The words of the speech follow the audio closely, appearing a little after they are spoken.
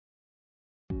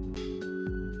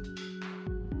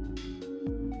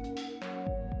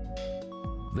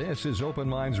This is Open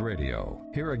Minds Radio.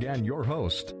 Here again, your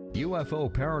host,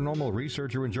 UFO paranormal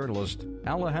researcher and journalist,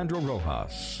 Alejandro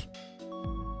Rojas.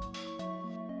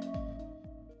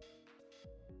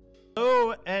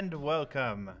 Hello and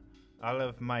welcome, all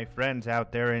of my friends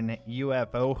out there in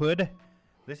UFO hood.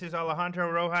 This is Alejandro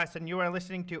Rojas, and you are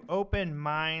listening to Open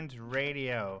Minds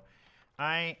Radio.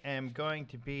 I am going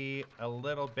to be a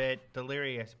little bit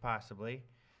delirious, possibly,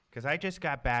 because I just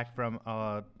got back from,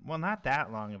 not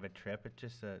that long of a trip. It's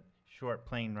just a short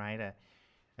plane ride,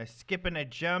 a skip and a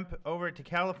jump over to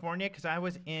California, because I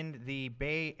was in the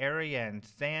Bay Area in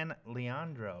San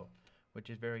Leandro, which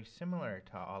is very similar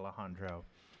to Alejandro.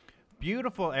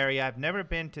 Beautiful area. I've never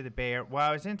been to the Bay Area. Well,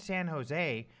 I was in San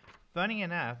Jose. Funny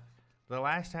enough, the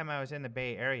last time I was in the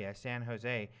Bay Area, San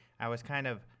Jose, I was kind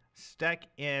of stuck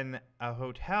in a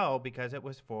hotel because it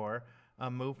was for a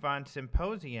MUFON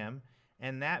symposium,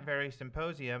 and that very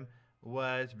symposium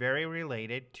was very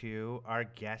related to our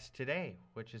guest today,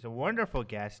 which is a wonderful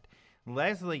guest,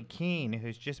 Leslie Kean,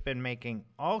 who's just been making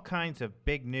all kinds of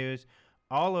big news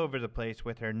all over the place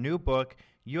with her new book,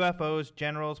 UFOs,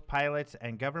 Generals, Pilots,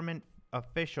 and Government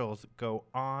Officials Go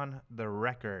on the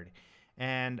Record.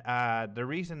 And the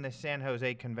reason the San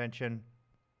Jose convention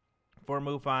for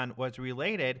MUFON was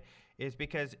related is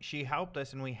because she helped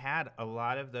us, and we had a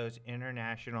lot of those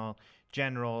international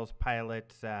generals,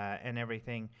 pilots, and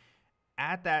everything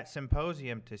at that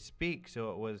symposium to speak.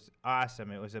 So it was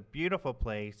awesome. It was a beautiful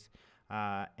place.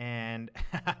 And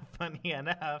funny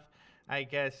enough, I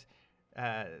guess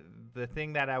the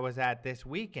thing that I was at this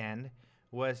weekend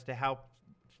was to help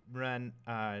run,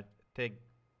 to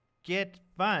get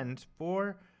funds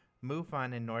for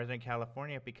MUFON in Northern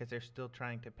California, because they're still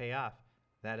trying to pay off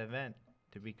that event,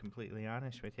 to be completely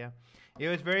honest with you. It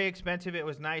was very expensive. It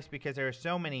was nice because there were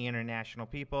so many international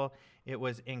people. It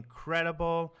was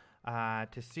incredible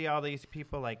to see all these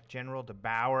people like General de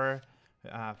Boer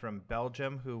from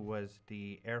Belgium, who was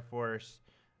the Air Force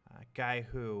guy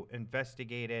who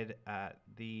investigated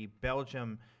the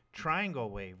Belgium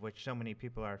triangle wave, which so many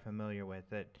people are familiar with.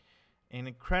 An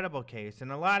incredible case,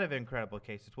 and a lot of incredible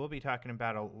cases. We'll be talking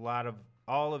about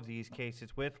all of these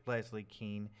cases with Leslie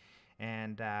Kean.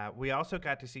 And we also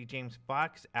got to see James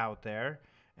Fox out there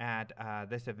at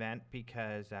this event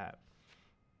because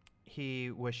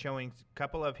he was showing a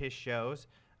couple of his shows.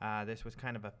 This was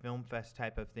kind of a film fest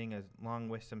type of thing, along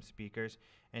with some speakers.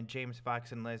 And James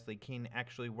Fox and Leslie Kean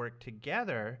actually worked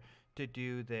together to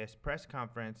do this press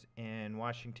conference in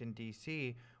Washington,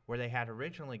 D.C., where they had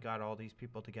originally got all these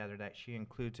people together that she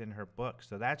includes in her book.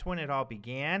 So that's when it all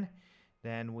began.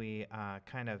 Then we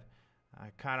kind of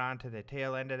caught on to the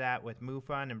tail end of that with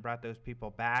MUFON and brought those people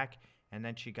back. And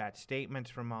then she got statements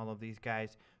from all of these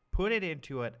guys, put it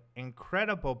into an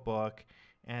incredible book,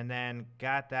 and then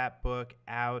got that book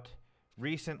out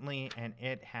recently, and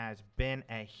it has been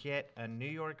a hit, a New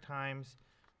York Times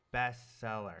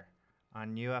bestseller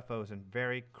on UFOs, and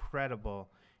very credible,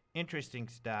 interesting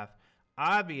stuff.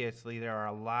 Obviously, there are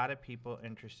a lot of people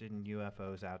interested in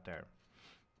UFOs out there.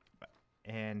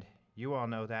 And you all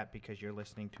know that because you're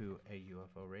listening to a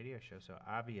UFO radio show. So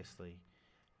obviously,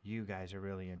 you guys are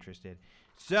really interested.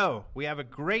 So we have a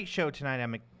great show tonight.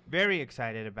 I'm very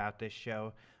excited about this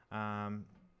show. And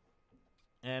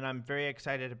I'm very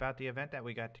excited about the event that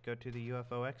we got to go to, the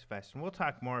UFO X Fest. And we'll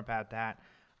talk more about that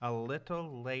a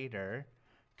little later.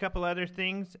 A couple other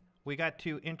things. We got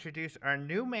to introduce our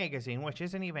new magazine, which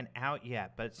isn't even out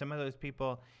yet, but some of those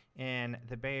people in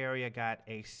the Bay Area got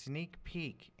a sneak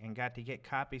peek and got to get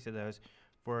copies of those.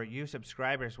 For you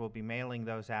subscribers, we'll be mailing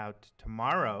those out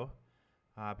tomorrow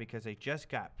because they just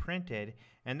got printed.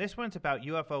 And this one's about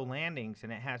UFO landings,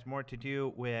 and it has more to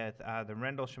do with the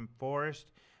Rendlesham Forest.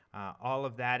 All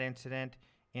of that incident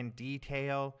in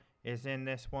detail is in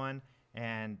this one,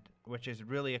 and which is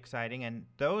really exciting. And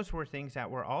those were things that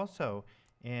were also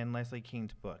in Leslie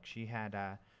Kean's book. She had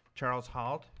Charles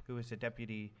Halt, who was a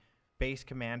deputy base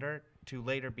commander, to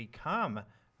later become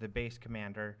the base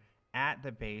commander at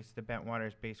the base, the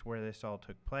Bentwaters base where this all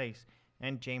took place,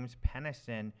 and James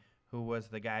Pennison, who was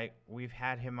the guy, we've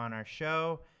had him on our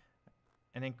show,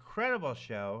 an incredible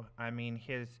show. I mean,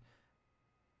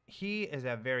 he is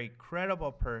a very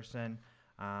credible person.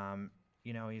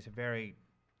 He's a very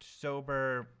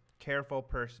sober, careful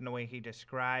person, the way he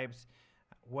describes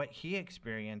what he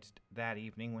experienced that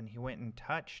evening when he went and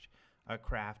touched a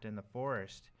craft in the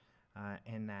forest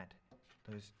in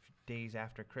those days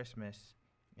after Christmas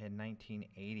in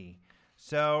 1980.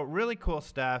 So really cool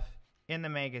stuff in the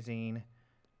magazine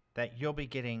that you'll be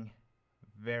getting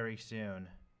very soon.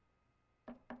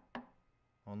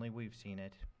 Only we've seen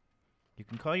it. You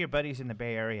can call your buddies in the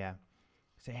Bay Area.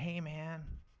 Say, hey man,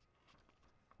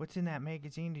 What's in that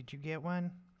magazine? Did you get one?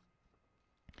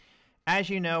 As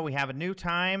you know, we have a new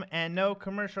time and no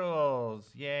commercials.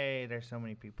 Yay, there's so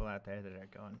many people out there that are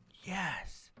going,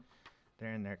 yes.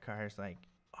 They're in their cars like,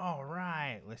 all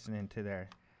right, listening to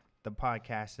the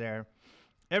podcast there.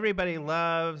 Everybody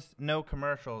loves no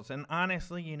commercials. And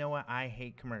honestly, you know what? I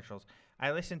hate commercials.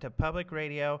 I listen to public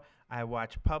radio, I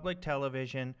watch public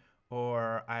television,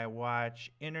 or I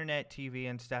watch internet TV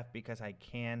and stuff because I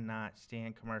cannot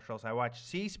stand commercials. I watch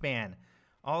C-SPAN,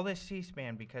 all this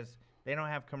C-SPAN because they don't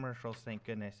have commercials, thank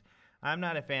goodness. I'm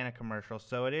not a fan of commercials,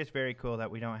 so it is very cool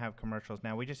that we don't have commercials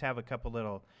now. We just have a couple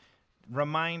little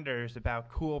reminders about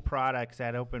cool products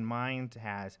that Open Minds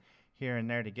has here and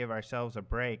there to give ourselves a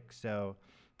break so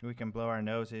we can blow our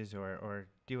noses or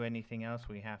do anything else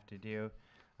we have to do,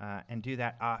 and do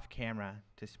that off camera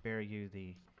to spare you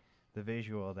the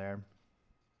visual there.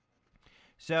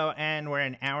 So, and we're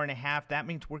an hour and a half. That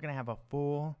means we're going to have a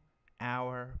full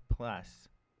hour plus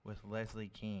with Leslie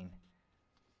Kean.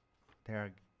 There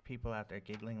are people out there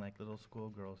giggling like little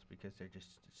schoolgirls because they're just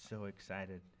so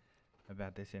excited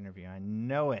about this interview. I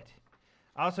know it.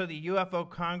 Also, the UFO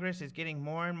Congress is getting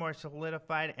more and more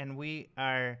solidified, and we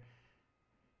are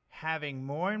having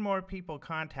more and more people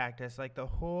contact us. Like the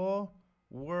whole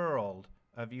world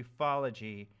of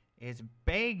ufology is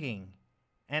begging,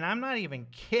 and I'm not even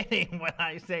kidding when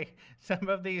I say some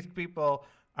of these people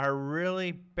are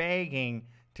really begging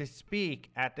to speak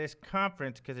at this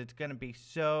conference because it's going to be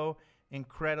so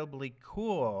incredibly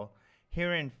cool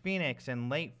here in Phoenix in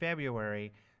late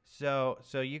February. So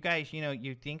you guys,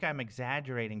 you think I'm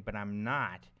exaggerating, but I'm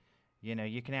not.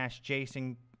 You can ask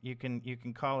Jason, you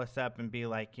can call us up and be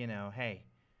like, hey,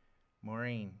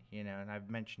 Maureen, and I've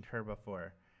mentioned her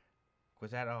before. Was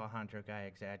that Alejandro guy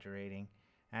exaggerating?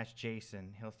 Ask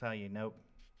Jason. He'll tell you, nope.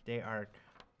 They are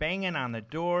banging on the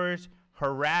doors,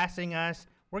 harassing us.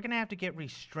 We're going to have to get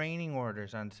restraining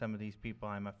orders on some of these people,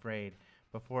 I'm afraid,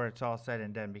 before it's all said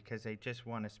and done because they just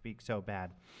want to speak so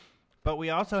bad. But we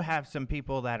also have some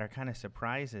people that are kind of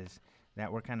surprises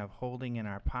that we're kind of holding in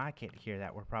our pocket here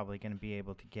that we're probably going to be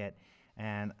able to get.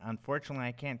 And unfortunately,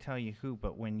 I can't tell you who,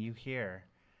 but when you hear,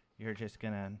 you're just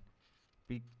going to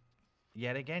be,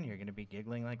 yet again, you're going to be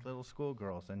giggling like little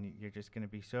schoolgirls, and you're just going to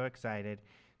be so excited.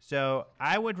 So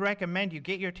I would recommend you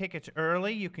get your tickets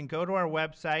early. You can go to our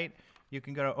website. You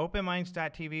can go to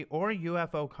openminds.tv or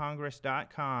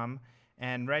ufocongress.com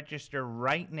and register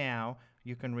right now.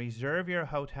 You can reserve your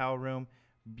hotel room.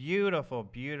 Beautiful,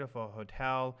 beautiful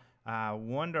hotel,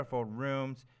 wonderful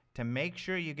rooms. To make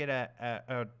sure you get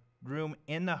a room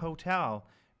in the hotel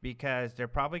because they're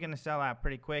probably going to sell out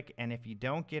pretty quick. And if you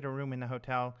don't get a room in the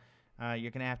hotel,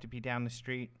 you're going to have to be down the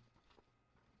street.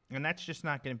 And that's just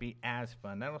not going to be as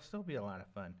fun. That'll still be a lot of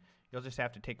fun. You'll just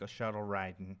have to take a shuttle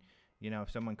ride. And,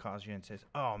 if someone calls you and says,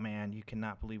 oh, man, you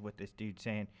cannot believe what this dude's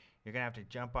saying, you're going to have to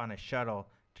jump on a shuttle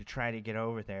to try to get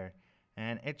over there.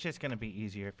 And it's just going to be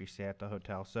easier if you stay at the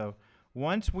hotel. So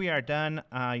once we are done,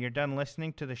 you're done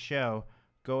listening to the show,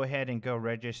 go ahead and go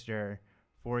register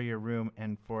for your room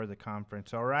and for the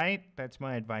conference. All right? That's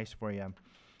my advice for you.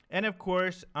 And, of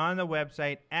course, on the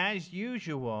website, as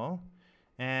usual,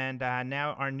 and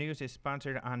now our news is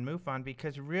sponsored on MUFON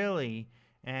because really,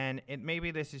 and maybe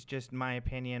this is just my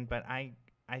opinion, but I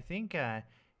think, it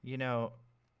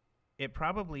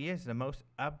probably is the most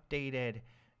updated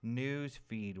news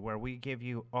feed where we give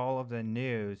you all of the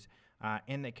news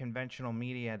in the conventional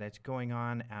media that's going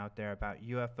on out there about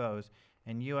UFOs.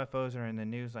 And UFOs are in the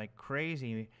news like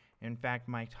crazy. In fact,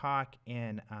 my talk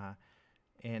in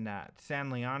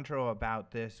San Leandro about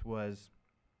this was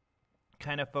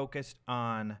kind of focused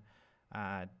on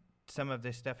some of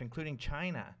this stuff, including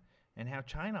China, and how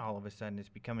China all of a sudden is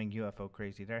becoming UFO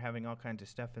crazy. They're having all kinds of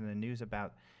stuff in the news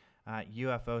about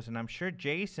UFOs, and I'm sure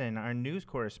Jason, our news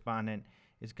correspondent,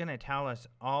 is going to tell us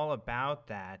all about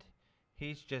that.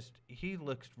 He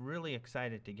looks really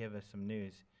excited to give us some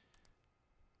news.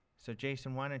 So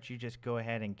Jason, why don't you just go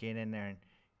ahead and get in there and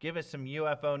give us some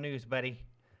UFO news, buddy.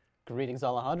 Greetings,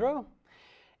 Alejandro.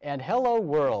 And hello,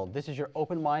 world. This is your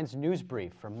Open Minds news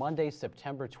brief for Monday,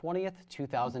 September 20th,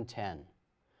 2010.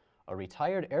 A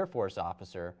retired Air Force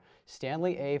officer,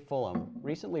 Stanley A. Fulham,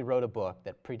 recently wrote a book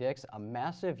that predicts a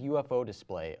massive UFO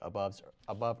display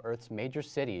above Earth's major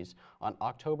cities on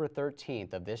October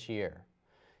 13th of this year.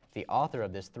 The author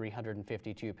of this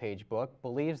 352-page book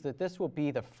believes that this will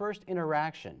be the first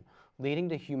interaction leading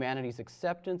to humanity's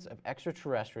acceptance of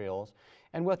extraterrestrials,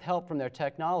 and with help from their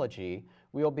technology,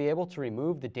 we will be able to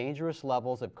remove the dangerous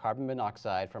levels of carbon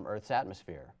monoxide from Earth's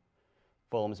atmosphere.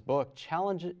 Fulham's book,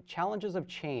 Challenges of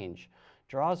Change,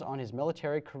 draws on his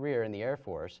military career in the Air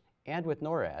Force and with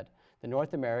NORAD, the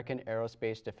North American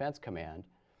Aerospace Defense Command,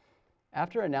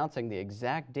 After announcing the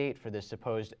exact date for this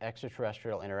supposed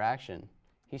extraterrestrial interaction,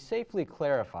 he safely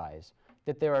clarifies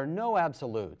that there are no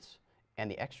absolutes and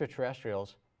the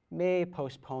extraterrestrials may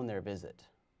postpone their visit.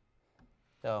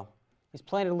 So he's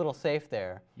playing it a little safe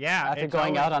there. Yeah. After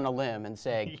going out on a limb and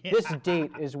saying, Yeah. this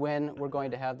date is when we're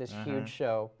going to have this huge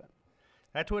show.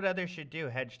 That's what others should do,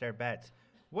 hedge their bets.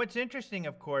 What's interesting,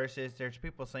 of course, is there's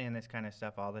people saying this kind of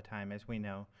stuff all the time, as we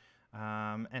know.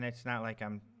 And it's not like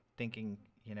I'm thinking,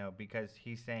 because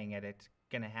he's saying it, it's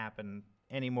going to happen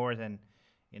any more than,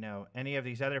 any of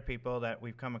these other people that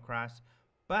we've come across.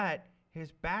 But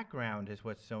his background is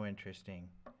what's so interesting.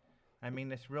 I mean,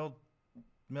 this real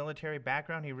military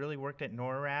background, he really worked at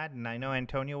NORAD, and I know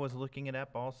Antonio was looking it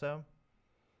up also.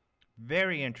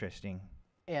 Very interesting.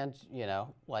 And,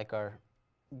 like our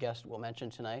guest will mention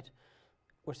tonight,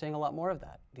 we're seeing a lot more of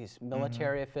that. These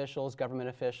military officials, government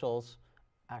officials,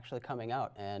 actually coming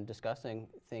out and discussing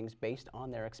things based on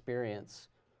their experience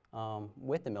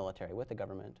with the military, with the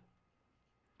government.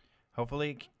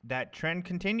 Hopefully that trend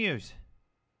continues.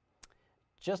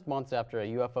 Just months after a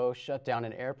UFO shut down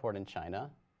an airport in China,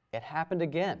 it happened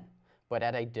again, but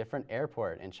at a different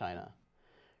airport in China.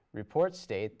 Reports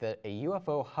state that a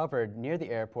UFO hovered near the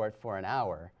airport for an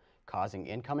hour, causing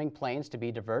incoming planes to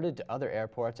be diverted to other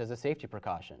airports as a safety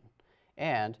precaution.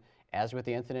 And, as with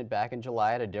the incident back in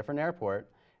July at a different airport,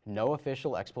 no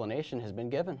official explanation has been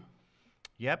given.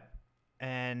 Yep.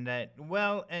 And,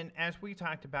 and as we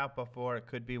talked about before, it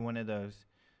could be one of those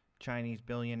Chinese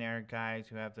billionaire guys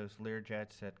who have those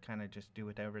Learjets that kind of just do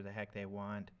whatever the heck they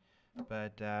want.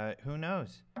 But who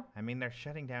knows? I mean, they're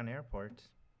shutting down airports.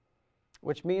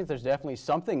 Which means there's definitely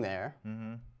something there.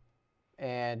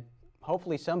 And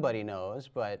hopefully somebody knows,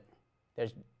 but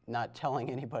there's not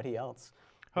telling anybody else.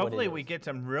 Hopefully we get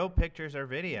some real pictures or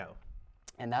video.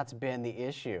 And that's been the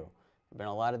issue. There have been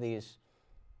a lot of these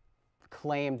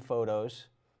claimed photos,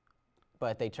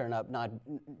 but they turn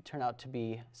out to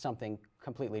be something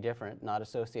completely different, not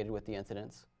associated with the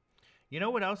incidents. You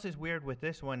know what else is weird with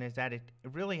this one is that it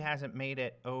really hasn't made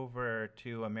it over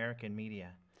to American media.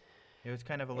 It was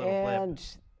kind of a little blip. And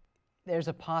there's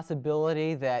a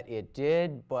possibility that it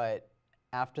did, but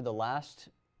after the last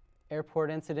airport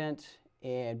incident,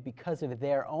 and because of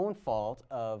their own fault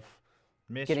of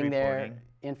getting their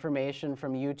information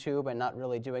from YouTube and not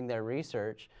really doing their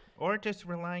research. Or just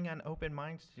relying on open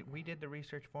minds. We did the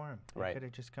research for them. They Right. could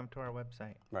have just come to our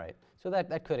website. Right. So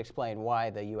that could explain why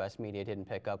the U.S. media didn't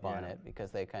pick up on it,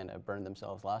 because they kind of burned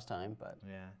themselves last time. But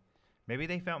yeah. Maybe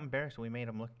they felt embarrassed. We made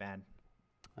them look bad.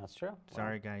 That's true.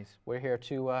 Sorry, guys. We're here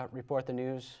to report the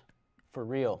news for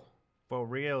real. For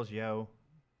reals, yo.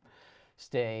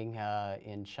 Staying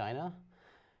in China,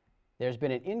 there's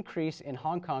been an increase in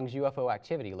Hong Kong's UFO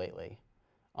activity lately.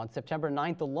 On September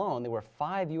 9th alone, there were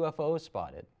 5 UFOs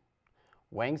spotted.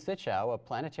 Wang Zichao, a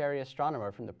planetary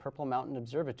astronomer from the Purple Mountain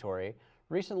Observatory,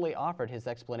 recently offered his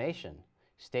explanation,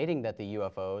 stating that the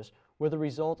UFOs were the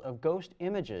result of ghost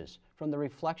images from the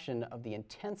reflection of the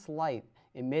intense light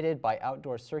emitted by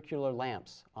outdoor circular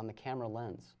lamps on the camera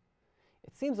lens.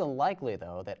 It seems unlikely,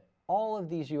 though, that all of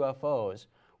these UFOs,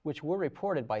 which were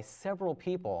reported by several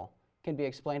people, can be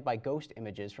explained by ghost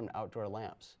images from outdoor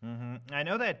lamps. I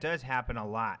know that does happen a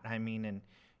lot. I mean, and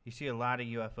you see a lot of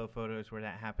UFO photos where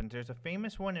that happens. There's a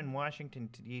famous one in Washington,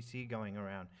 D.C. going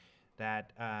around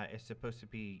that is supposed to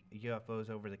be UFOs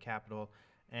over the Capitol.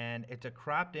 And it's a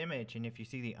cropped image, and if you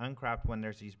see the uncropped one,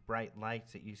 there's these bright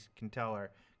lights that you can tell are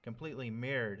completely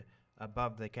mirrored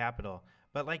above the Capitol.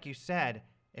 But like you said,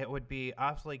 it would be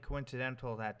awfully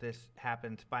coincidental that this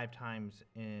happens 5 times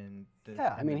in the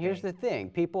Yeah, I mean, here's the thing.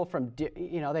 People from,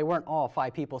 they weren't all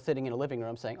 5 people sitting in a living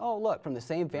room saying, oh, look, from the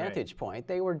same vantage point.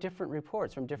 They were different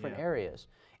reports from different areas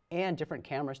and different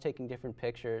cameras taking different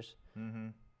pictures.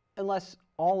 Unless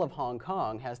all of Hong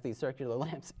Kong has these circular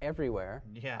lamps everywhere.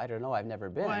 Yeah. I don't know, I've never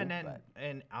been. Well,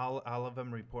 and all of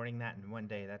them reporting that in one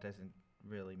day, that doesn't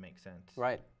really make sense.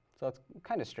 Right. So it's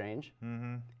kind of strange.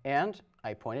 And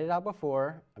I pointed it out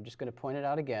before, I'm just going to point it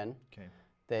out again,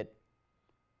 that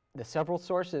the several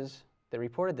sources that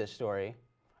reported this story,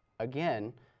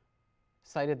 again,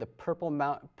 cited the Purple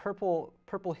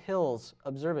Hills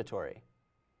Observatory,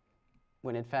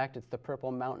 when in fact it's the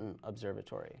Purple Mountain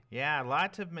Observatory. Yeah,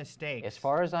 lots of mistakes. As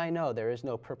far as I know, there is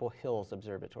no Purple Hills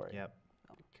Observatory. Yep.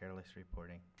 Careless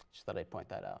reporting. Just thought I'd point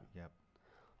that out. Yep.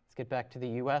 Let's get back to the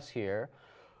U.S. here.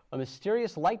 A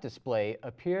mysterious light display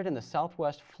appeared in the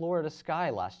southwest Florida sky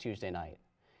last Tuesday night.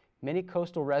 Many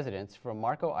coastal residents from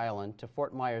Marco Island to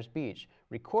Fort Myers Beach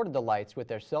recorded the lights with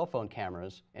their cell phone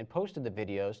cameras and posted the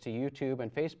videos to YouTube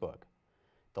and Facebook.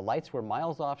 The lights were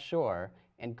miles offshore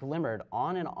and glimmered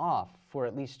on and off for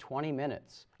at least 20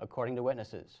 minutes, according to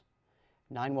witnesses.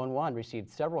 911 received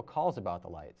several calls about the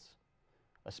lights.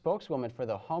 A spokeswoman for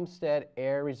the Homestead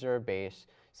Air Reserve Base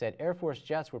said Air Force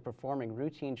jets were performing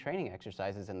routine training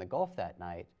exercises in the Gulf that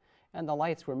night, and the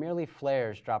lights were merely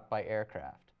flares dropped by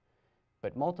aircraft.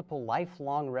 But multiple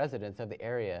lifelong residents of the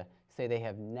area say they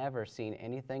have never seen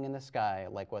anything in the sky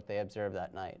like what they observed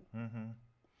that night. Mm-hmm.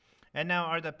 And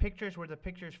now, were the pictures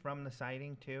from the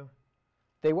sighting too?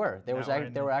 They were. There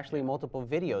were actually multiple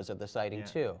videos of the sighting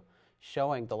too,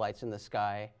 showing the lights in the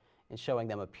sky and showing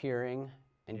them appearing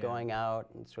and going out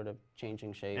and sort of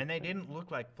changing shape. And they didn't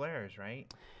look like flares,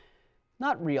 right?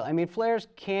 Not real. I mean, flares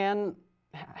can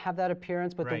have that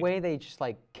appearance, but the way they just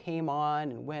like came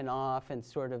on and went off and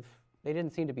sort of, they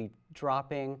didn't seem to be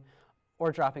dropping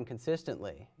or dropping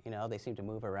consistently. You know, they seemed to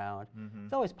move around. Mm-hmm.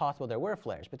 It's always possible there were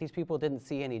flares, but these people didn't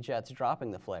see any jets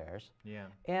dropping the flares. Yeah.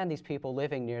 And these people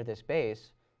living near this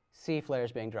base see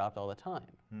flares being dropped all the time.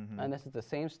 Mm-hmm. And this is the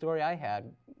same story I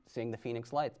had seeing the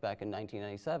Phoenix lights back in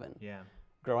 1997. Yeah.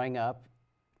 Growing up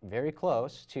very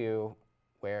close to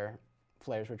where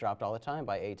flares were dropped all the time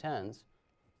by A-10s,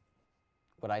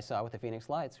 what I saw with the Phoenix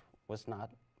lights was not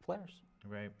flares.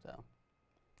 Right.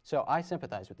 So I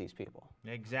sympathize with these people.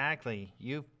 Exactly.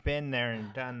 You've been there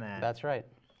and done that. That's right.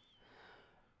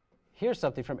 Here's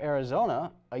something from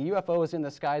Arizona. A UFO was in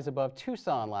the skies above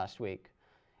Tucson last week.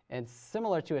 And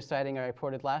similar to a sighting I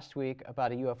reported last week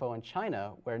about a UFO in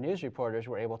China, where news reporters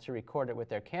were able to record it with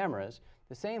their cameras,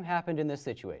 the same happened in this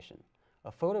situation.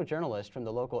 A photojournalist from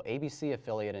the local ABC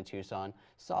affiliate in Tucson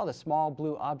saw the small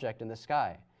blue object in the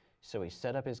sky, so he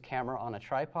set up his camera on a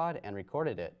tripod and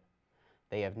recorded it.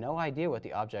 They have no idea what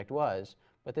the object was,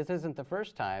 but this isn't the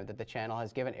first time that the channel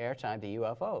has given airtime to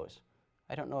UFOs.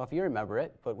 I don't know if you remember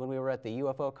it, but when we were at the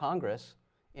UFO Congress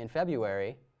in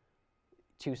February,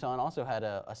 Tucson also had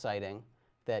a sighting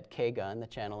that Kean, the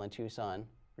channel in Tucson,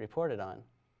 reported on.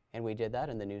 And we did that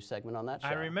in the news segment on that show.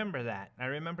 I remember that. I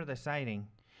remember the sighting.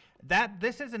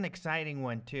 This is an exciting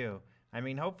one, too. I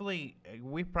mean, hopefully,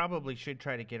 we probably should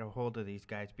try to get a hold of these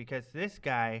guys, because this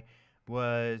guy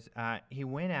was, he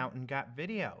went out and got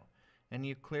video. And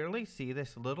you clearly see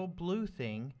this little blue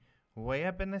thing way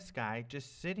up in the sky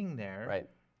just sitting there. Right.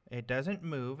 It doesn't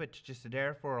move. It's just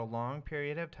there for a long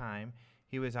period of time.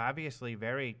 He was obviously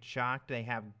very shocked. They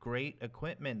have great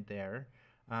equipment there.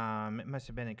 It must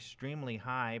have been extremely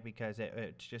high, because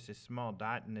it's just a small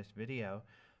dot in this video.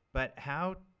 But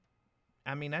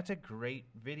I mean, that's a great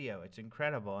video. It's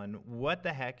incredible. And what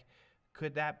the heck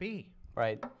could that be?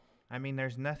 Right. I mean,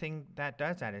 there's nothing that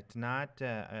does that. It's not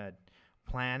a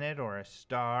planet or a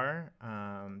star.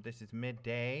 This is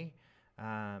midday.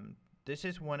 This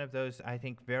is one of those, I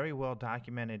think, very well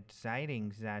documented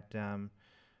sightings that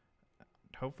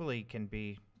hopefully can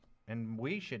be, and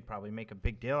we should probably make a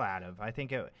big deal out of. I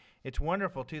think it's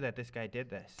wonderful, too, that this guy did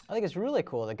this. I think it's really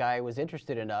cool. The guy was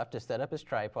interested enough to set up his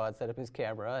tripod, set up his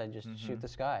camera, and just shoot the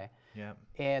sky. Yep.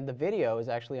 And the video is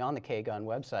actually on the Kean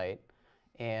website,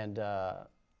 and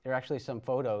there are actually some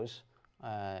photos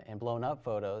and blown-up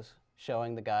photos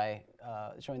showing the guy,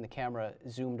 showing the camera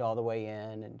zoomed all the way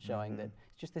in, and showing that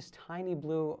it's just this tiny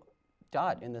blue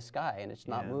dot in the sky, and it's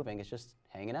not moving. It's just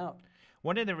hanging out.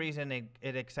 One of the reasons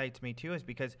it excites me, too, is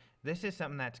because this is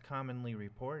something that's commonly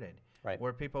reported,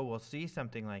 where people will see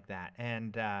something like that,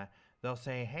 and they'll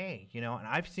say, hey, you know, and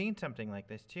I've seen something like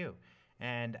this, too.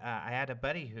 And I had a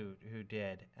buddy who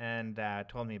did, and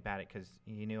told me about it because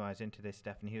he knew I was into this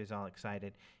stuff, and he was all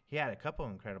excited. He had a couple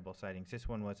incredible sightings. This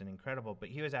one wasn't incredible, but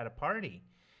he was at a party,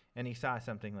 and he saw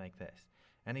something like this.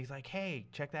 And he's like, hey,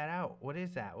 check that out. What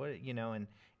is that? What, you know, and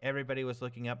everybody was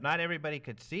looking up. Not everybody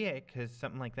could see it, because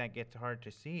something like that gets hard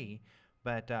to see.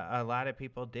 But a lot of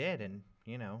people did, and,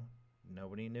 you know,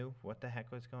 nobody knew what the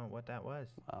heck was what that was.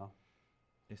 Wow.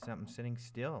 Just something sitting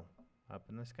still up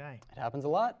in the sky. It happens a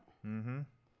lot. Mm-hmm.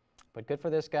 But good for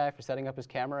this guy for setting up his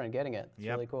camera and getting it. It's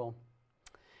really cool.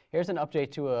 Here's an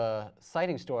update to a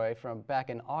sighting story from back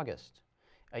in August.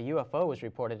 A UFO was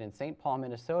reported in St. Paul,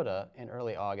 Minnesota in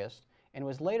early August, and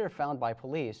was later found by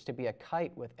police to be a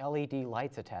kite with LED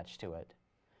lights attached to it.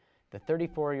 The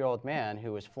 34-year-old man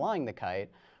who was flying the kite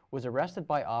was arrested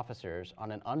by officers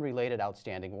on an unrelated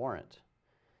outstanding warrant.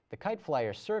 The kite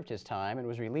flyer served his time and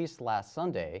was released last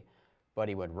Sunday, but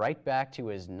he went right back to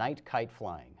his night kite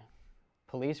flying.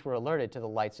 Police were alerted to the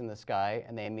lights in the sky,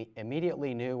 and they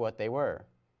immediately knew what they were: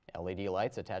 LED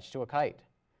lights attached to a kite.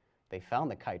 They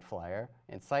found the kite flyer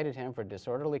and cited him for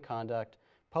disorderly conduct,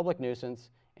 public nuisance,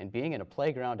 and being in a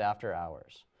playground after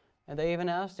hours. And they even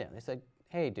asked him, they said,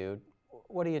 hey, dude,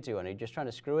 what are you doing? Are you just trying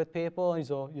to screw with people? And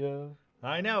he's all, yeah.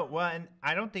 I know. Well, and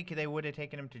I don't think they would have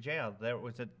taken him to jail. There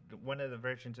was one of the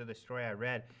versions of the story I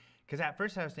read, because at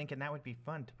first I was thinking that would be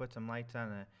fun to put some lights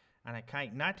on on a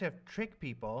kite, not to trick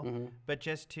people, but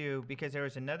just to, because there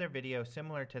was another video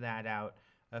similar to that out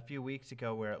a few weeks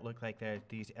ago where it looked like there's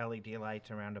these LED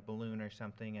lights around a balloon or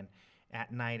something, and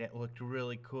at night it looked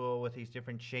really cool with these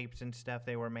different shapes and stuff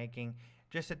they were making,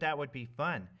 just that would be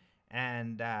fun.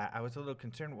 And I was a little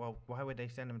concerned, well, why would they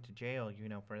send him to jail,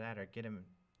 for that, or get him,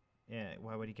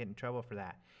 why would he get in trouble for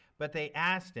that? But they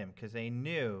asked him because they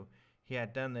knew he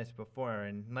had done this before,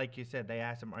 and like you said, they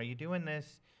asked him, are you doing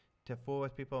this to fool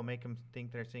with people, make them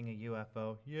think they're seeing a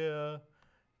UFO? Yeah,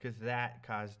 because that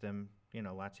caused them,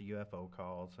 lots of UFO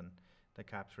calls, and the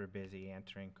cops were busy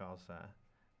answering calls,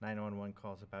 911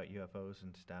 calls about UFOs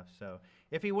and stuff. So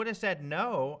if he would have said,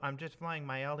 no, I'm just flying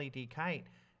my LED kite,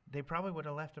 they probably would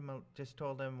have left him, just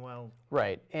told him, well...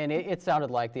 Right, and it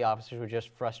sounded like the officers were just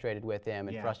frustrated with him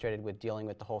and frustrated with dealing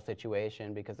with the whole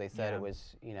situation because they said it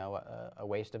was, a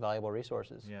waste of valuable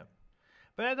resources. Yeah.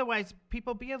 But otherwise,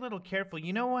 people, be a little careful.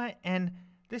 You know what? And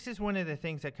this is one of the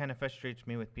things that kind of frustrates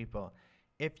me with people.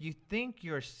 If you think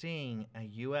you're seeing a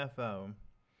UFO,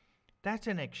 that's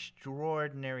an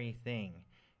extraordinary thing.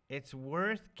 It's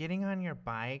worth getting on your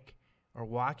bike or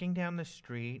walking down the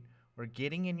street or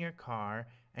getting in your car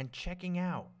and checking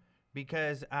out,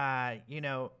 because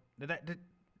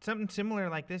something similar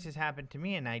like this has happened to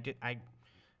me, and I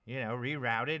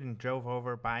rerouted and drove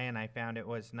over by, and I found it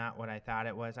was not what I thought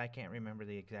it was. I can't remember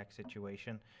the exact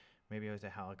situation. Maybe it was a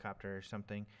helicopter or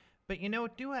something. But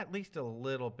do at least a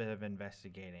little bit of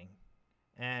investigating,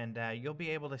 and you'll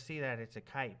be able to see that it's a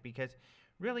kite, because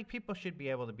really people should be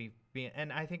able to be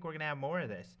and I think we're gonna have more of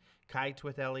this. Kites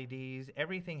with LEDs.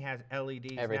 Everything has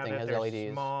LEDs. Everything now that has they're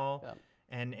LEDs. Small. Yep.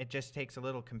 And it just takes a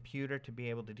little computer to be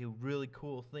able to do really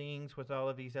cool things with all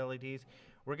of these LEDs.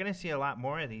 We're going to see a lot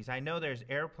more of these. I know there's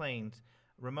airplanes,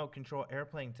 remote control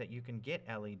airplanes, that you can get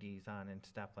LEDs on and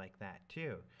stuff like that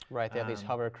too. Right, they have these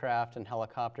hovercraft and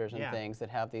helicopters and things that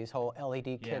have these whole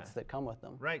LED kits that come with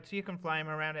them. Right, so you can fly them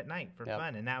around at night for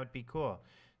fun, and that would be cool.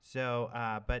 So,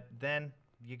 but then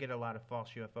you get a lot of false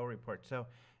UFO reports. So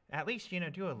at least,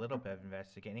 do a little bit of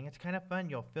investigating. It's kind of fun.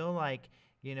 You'll feel like,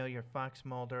 you're Fox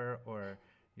Mulder or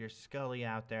you're Scully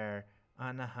out there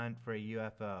on the hunt for a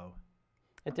UFO.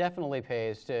 It definitely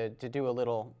pays to do a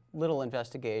little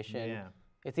investigation. Yeah.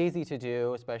 It's easy to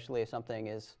do, especially if something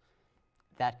is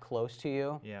that close to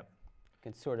you. Yep. You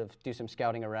can sort of do some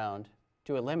scouting around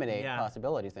to eliminate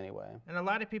possibilities anyway. And a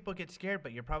lot of people get scared,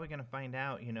 but you're probably going to find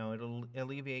out, it'll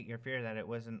alleviate your fear that it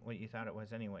wasn't what you thought it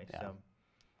was anyway. Yeah. So.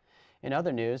 In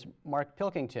other news, Mark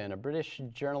Pilkington, a British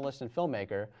journalist and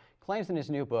filmmaker, claims in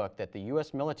his new book that the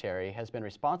U.S. military has been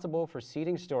responsible for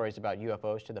seeding stories about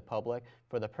UFOs to the public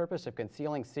for the purpose of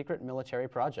concealing secret military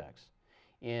projects.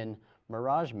 In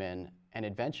Miragemen, an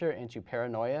adventure into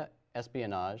paranoia,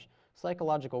 espionage,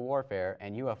 psychological warfare,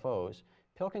 and UFOs,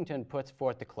 Pilkington puts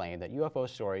forth the claim that UFO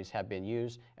stories have been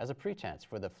used as a pretense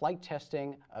for the flight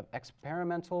testing of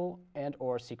experimental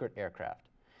and/or secret aircraft.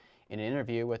 In an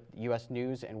interview with U.S.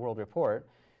 News and World Report,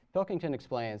 Pilkington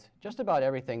explains, just about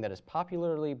everything that is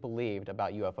popularly believed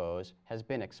about UFOs has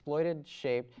been exploited,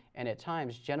 shaped, and at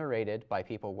times generated by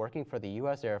people working for the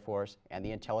U.S. Air Force and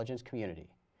the intelligence community.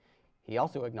 He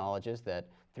also acknowledges that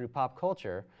through pop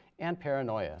culture and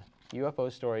paranoia,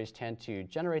 UFO stories tend to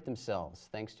generate themselves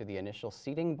thanks to the initial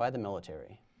seeding by the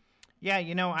military. Yeah,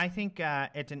 I think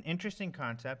it's an interesting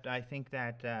concept. I think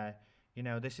that,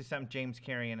 this is something James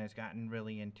Carrion has gotten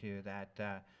really into, that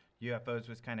UFOs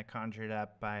was kind of conjured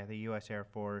up by the U.S. Air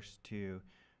Force to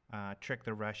trick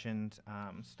the Russians,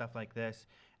 stuff like this.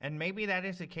 And maybe that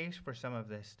is the case for some of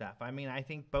this stuff. I mean, I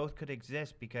think both could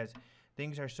exist because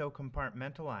things are so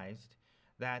compartmentalized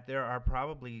that there are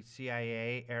probably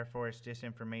CIA, Air Force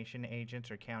disinformation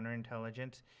agents or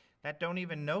counterintelligence that don't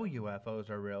even know UFOs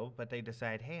are real, but they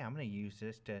decide, hey, I'm going to use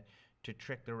this to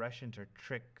trick the Russians or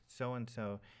trick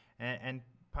so-and-so. And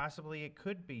possibly it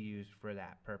could be used for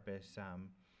that purpose.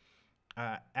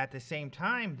 At the same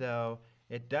time, though,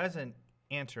 it doesn't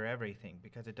answer everything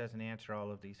because it doesn't answer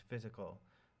all of these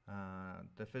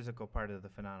the physical part of the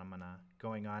phenomena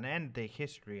going on and the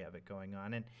history of it going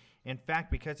on. And in fact,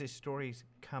 because his stories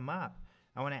come up,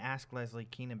 I want to ask Leslie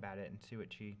Kean about it and see what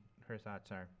her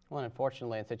thoughts are. Well,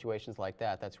 unfortunately, in situations like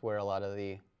that, that's where a lot of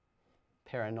the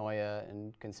paranoia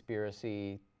and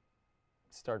conspiracy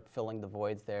start filling the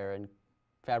voids there and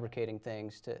fabricating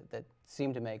things that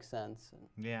seem to make sense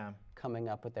and coming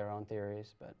up with their own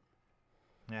theories. But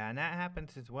yeah, and that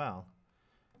happens as well.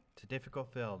 It's a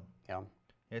difficult field. Yeah.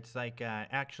 It's like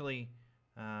actually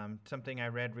something I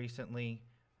read recently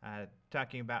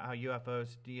talking about how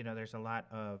UFOs, there's a lot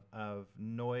of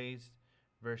noise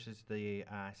versus the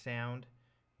sound.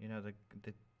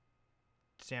 The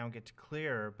sound gets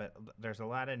clearer, but there's a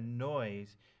lot of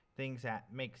noise. things that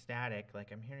make static,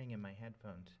 like I'm hearing in my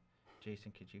headphones.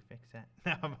 Jason, could you fix that?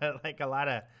 No, but like a lot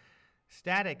of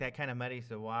static that kind of muddies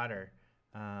the water.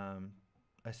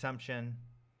 Assumption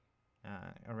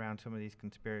around some of these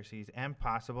conspiracies and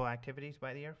possible activities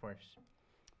by the Air Force.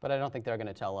 But I don't think they're going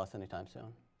to tell us anytime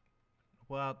soon.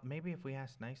 Well, maybe if we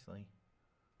ask nicely.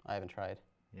 I haven't tried.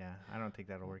 Yeah, I don't think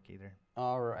that'll work either.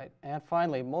 All right. And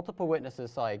finally, multiple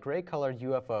witnesses saw a gray-colored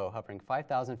UFO hovering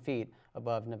 5,000 feet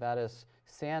above Nevada's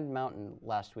Sand Mountain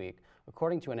last week,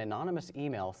 according to an anonymous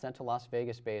email sent to Las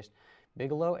Vegas-based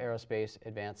Bigelow Aerospace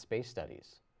Advanced Space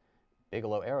Studies.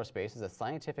 Bigelow Aerospace is a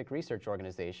scientific research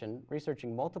organization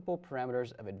researching multiple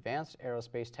parameters of advanced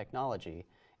aerospace technology,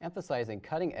 emphasizing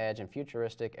cutting-edge and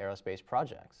futuristic aerospace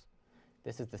projects.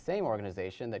 This is the same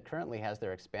organization that currently has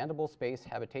their expandable space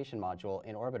habitation module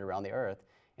in orbit around the Earth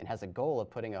and has a goal of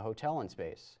putting a hotel in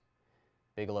space.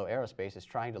 Bigelow Aerospace is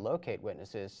trying to locate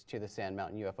witnesses to the Sand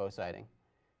Mountain UFO sighting.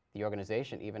 The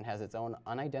organization even has its own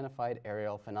unidentified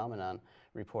aerial phenomenon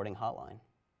reporting hotline.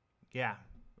 Yeah.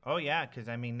 Oh, yeah, because,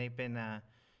 I mean, they've been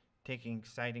taking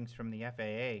sightings from the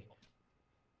FAA.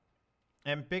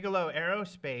 And Bigelow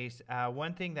Aerospace,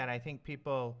 one thing that I think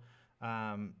people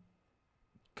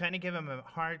kind of give them a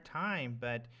hard time,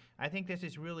 but I think this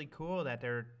is really cool that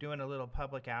they're doing a little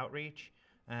public outreach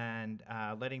and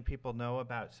letting people know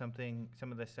about some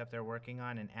of the stuff they're working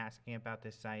on and asking about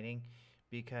this sighting,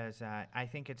 because I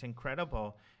think it's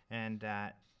incredible. And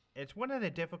it's one of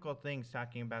the difficult things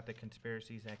talking about the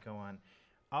conspiracies that go on.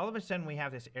 All of a sudden, we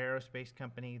have this aerospace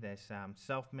company, this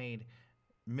self-made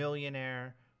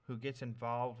millionaire who gets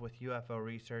involved with UFO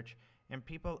research, and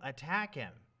people attack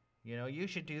him. You know, you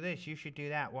should do this, you should do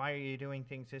that. Why are you doing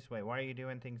things this way? Why are you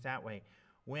doing things that way?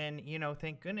 When, you know,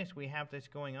 thank goodness we have this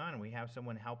going on. We have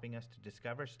someone helping us to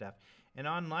discover stuff. And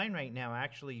online right now,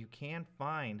 actually, you can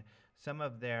find some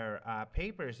of their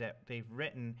papers that they've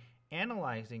written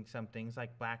analyzing some things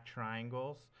like black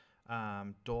triangles,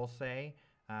 dulce.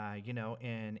 You know,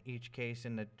 in each case,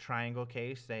 in the triangle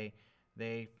case,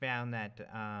 they found that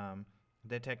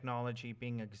the technology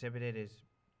being exhibited is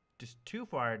just too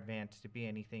far advanced to be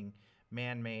anything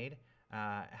man-made.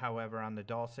 However, on the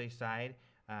dulce side,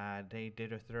 they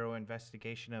did a thorough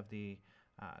investigation of the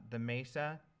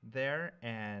mesa there,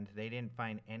 and they didn't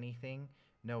find anything,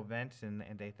 no vents, and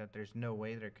they thought there's no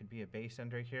way there could be a base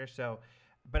under here. So,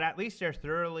 but at least they're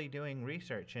thoroughly doing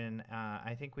research, and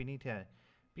I think we need to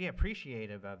be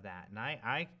appreciative of that. And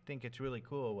I think it's really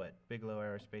cool what Bigelow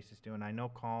Aerospace is doing. I know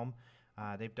Calm,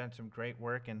 they've done some great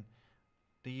work, and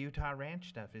the Utah Ranch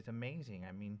stuff is amazing.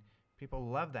 I mean, people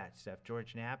love that stuff.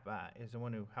 George Knapp is the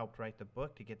one who helped write the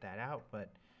book to get that out,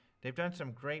 but they've done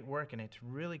some great work, and it's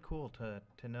really cool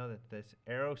to know that this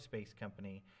aerospace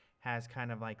company has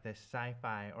kind of like this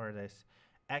sci-fi or this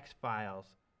X-Files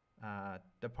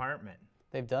department.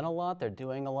 They've done a lot, they're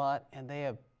doing a lot, and they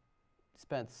have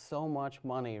spent so much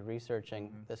money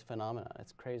researching this phenomenon.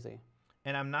 It's crazy.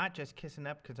 And I'm not just kissing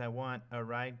up because I want a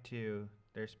ride to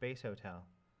their space hotel.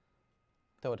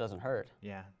 Though it doesn't hurt.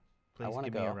 Yeah. Please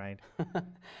give me a ride.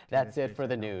 That's it for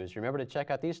the news. Remember to check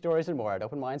out these stories and more at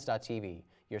openminds.tv,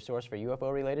 your source for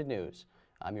UFO-related news.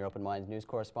 I'm your Open Minds news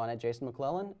correspondent, Jason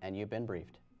McClellan, and you've been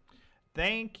briefed.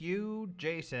 Thank you,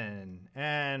 Jason.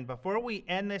 And before we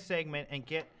end this segment and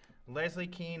get Leslie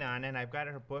Kean on, and I've got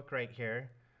her book right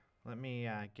here. Let me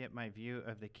get my view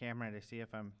of the camera to see if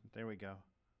there we go.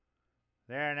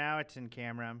 There, now it's in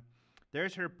camera.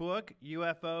 There's her book,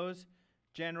 UFOs,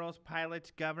 Generals,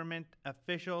 Pilots, Government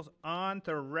Officials on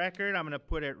the Record. I'm going to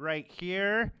put it right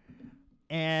here.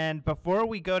 And before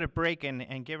we go to break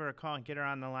and give her a call and get her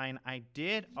on the line, I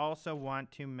did also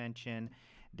want to mention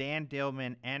Dan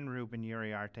Dillman and Ruben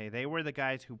Uriarte. They were the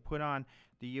guys who put on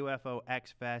the UFO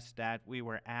X Fest that we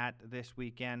were at this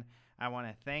weekend. I want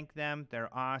to thank them. They're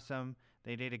awesome.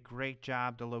 They did a great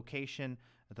job. The location,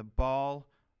 the Ball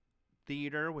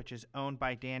Theater, which is owned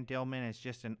by Dan Dillman, is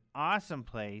just an awesome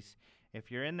place.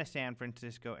 If you're in the San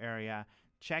Francisco area,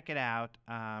 check it out.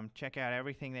 Check out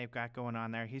everything they've got going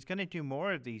on there. He's going to do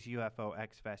more of these UFO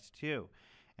X Fest too.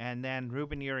 And then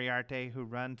Ruben Uriarte, who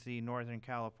runs the Northern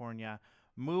California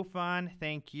MUFON,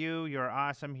 thank you. You're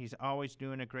awesome. He's always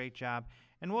doing a great job.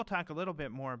 And we'll talk a little bit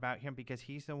more about him because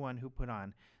he's the one who put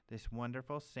on this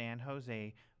wonderful San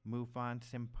Jose MUFON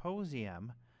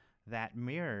Symposium that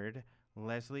mirrored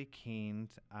Leslie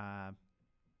Kean's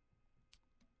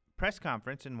press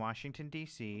conference in Washington,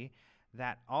 D.C.,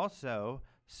 that also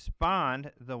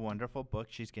spawned the wonderful book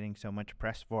she's getting so much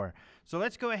press for. So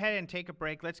let's go ahead and take a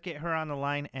break. Let's get her on the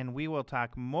line, and we will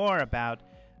talk more about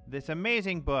this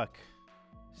amazing book.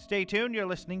 Stay tuned. You're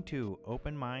listening to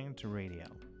Open Minds Radio.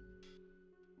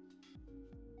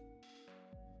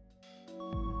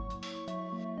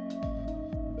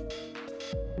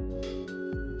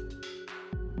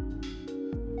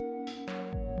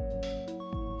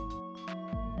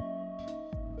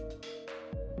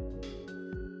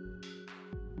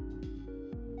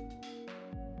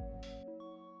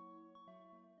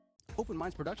 Open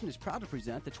Minds Production is proud to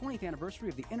present the 20th anniversary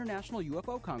of the International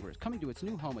UFO Congress, coming to its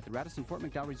new home at the Radisson Fort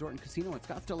McDowell Resort and Casino in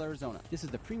Scottsdale, Arizona. This is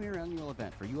the premier annual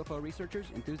event for UFO researchers,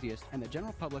 enthusiasts, and the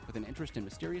general public with an interest in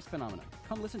mysterious phenomena.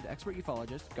 Come listen to expert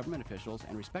ufologists, government officials,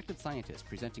 and respected scientists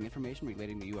presenting information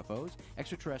relating to UFOs,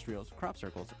 extraterrestrials, crop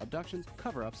circles, abductions,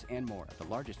 cover-ups, and more at the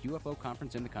largest UFO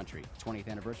conference in the country. The 20th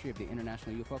anniversary of the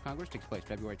International UFO Congress takes place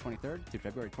February 23rd through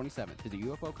February 27th. Visit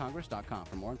ufocongress.com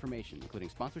for more information, including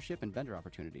sponsorship and vendor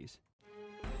opportunities.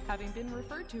 Having been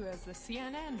referred to as the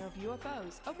CNN of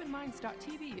UFOs,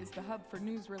 OpenMinds.tv is the hub for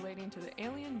news relating to the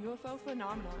alien UFO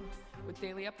phenomenon. With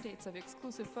daily updates of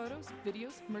exclusive photos,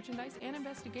 videos, merchandise, and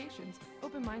investigations,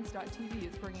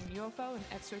 OpenMinds.tv is bringing UFO and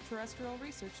extraterrestrial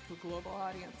research to a global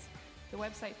audience. The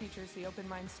website features the Open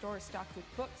Minds store stocked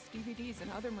with books, DVDs,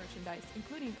 and other merchandise,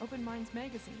 including Open Minds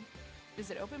magazine.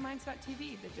 Visit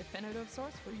OpenMinds.tv, the definitive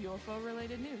source for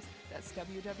UFO-related news. That's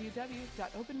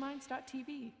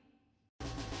www.openminds.tv.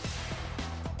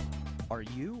 Are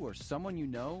you or someone you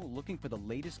know looking for the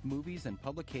latest movies and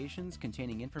publications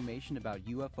containing information about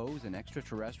UFOs and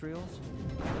extraterrestrials?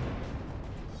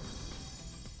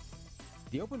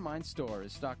 The Open Minds store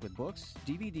is stocked with books,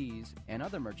 DVDs, and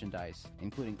other merchandise,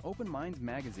 including Open Minds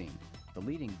magazine, the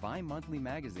leading bi-monthly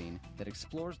magazine that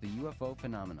explores the UFO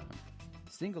phenomenon.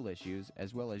 Single issues,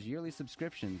 as well as yearly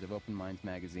subscriptions of Open Minds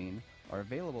magazine, are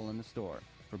available in the store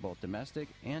for both domestic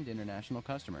and international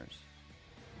customers.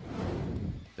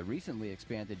 The recently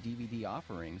expanded DVD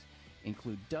offerings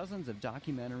include dozens of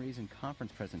documentaries and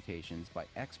conference presentations by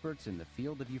experts in the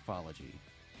field of ufology.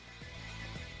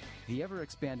 The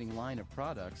ever-expanding line of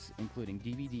products, including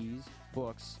DVDs,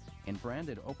 books, and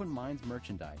branded Open Minds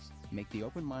merchandise, make the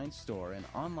Open Minds store an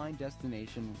online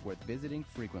destination worth visiting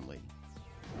frequently.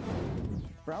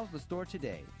 Browse the store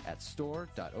today at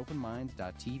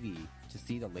store.openminds.tv to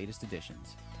see the latest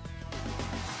editions.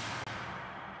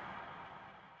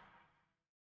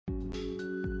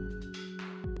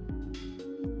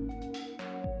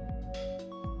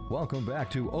 Welcome back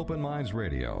to Open Minds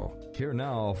Radio. Here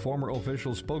now, former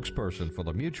official spokesperson for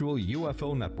the Mutual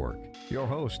UFO Network, your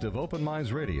host of Open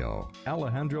Minds Radio,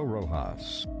 Alejandro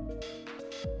Rojas.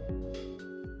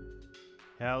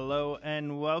 Hello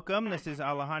and welcome. This is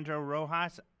Alejandro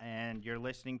Rojas, and you're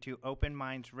listening to Open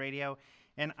Minds Radio.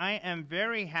 And I am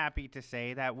very happy to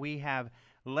say that we have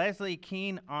Leslie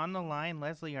Kean on the line.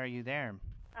 Leslie, are you there?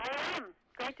 I am.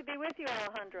 Great to be with you,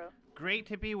 Alejandro. Great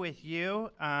to be with you.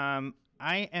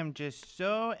 I am just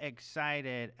so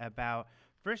excited about,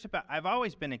 I've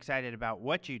always been excited about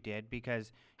what you did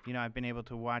because, you know, I've been able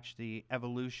to watch the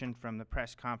evolution from the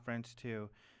press conference to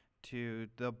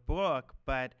the book,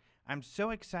 but I'm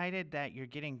so excited that you're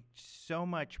getting so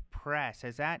much press.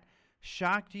 Has that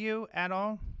shocked you at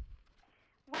all?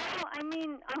 Well, I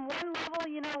mean, on one level,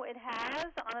 you know, it has.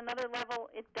 On another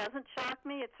level, it doesn't shock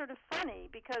me. It's sort of funny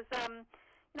because, you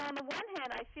know, on the one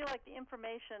hand, I feel like the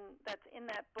information that's in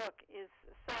that book is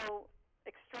so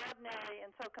extraordinary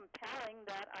and so compelling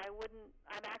that I'm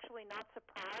actually not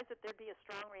surprised that there'd be a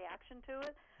strong reaction to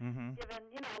it, given,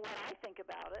 you know, what I think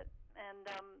about it. And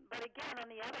but again,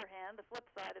 on the other hand, the flip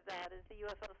side of that is the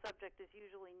UFO subject is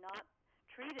usually not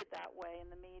treated that way in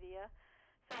the media.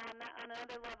 So on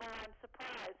another level, I'm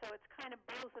surprised. So it's kind of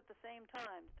both at the same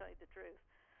time, to tell you the truth.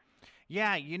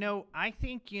 Yeah, you know, I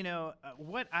think, you know,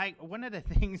 one of the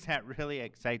things that really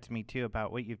excites me, too,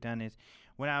 about what you've done is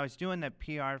when I was doing the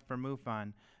PR for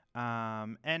MUFON,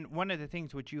 and one of the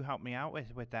things which you helped me out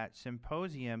with that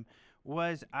symposium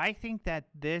was I think that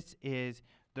this is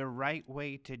the right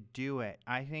way to do it.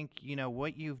 I think, you know,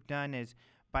 what you've done is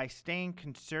by staying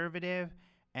conservative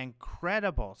and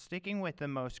credible, sticking with the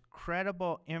most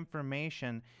credible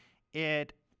information,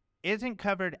 it isn't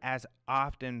covered as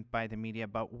often by the media,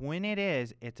 but when it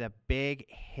is, it's a big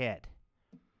hit.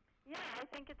 Yeah, I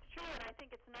think it's true, and I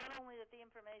think it's not only that the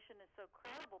information is so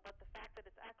credible, but the fact that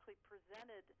it's actually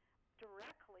presented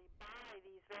directly by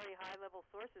these very high-level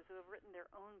sources who have written their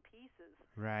own pieces.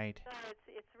 Right. So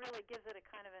it's really gives it a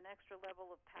kind of an extra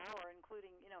level of power,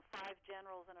 including, you know, 5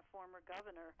 generals and a former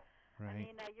governor. Right. I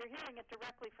mean, you're hearing it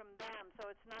directly from them, so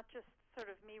it's not just sort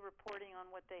of me reporting on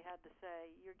what they had to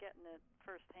say. You're getting it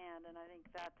firsthand, and I think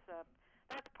that's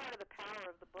part of the power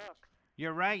of the book.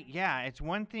 You're right. Yeah, it's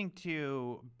one thing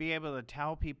to be able to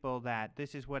tell people that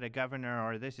this is what a governor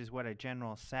or this is what a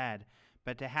general said,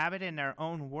 but to have it in their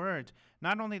own words,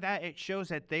 not only that, it shows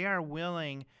that they are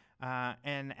willing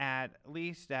and at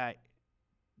least that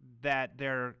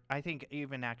they're, I think,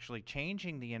 even actually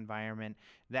changing the environment,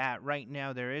 that right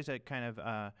now there is a kind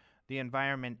of, the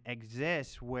environment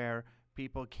exists where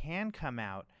people can come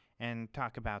out and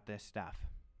talk about this stuff.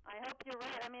 I hope You're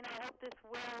right. I mean, I hope this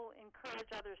will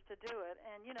encourage others to do it.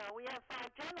 And, you know, we have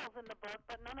 5 generals in the book,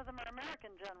 but none of them are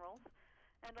American generals.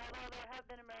 And although there have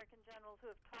been American generals who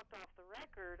have talked off the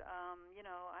record, you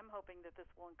know, I'm hoping that this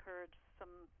will encourage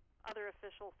some other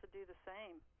officials to do the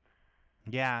same.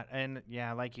 Yeah, and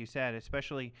yeah, like you said,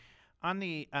 especially on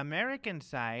the American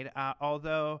side,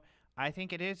 although I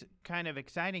think it is kind of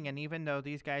exciting, and even though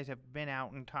these guys have been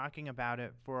out and talking about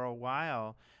it for a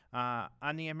while,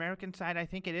 on the American side, I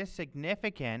think it is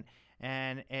significant,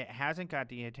 and it hasn't got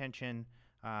the attention,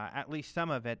 at least some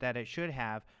of it, that it should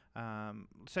have,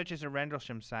 such as the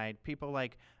Rendlesham side. People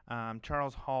like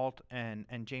Charles Halt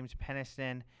and James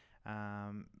Peniston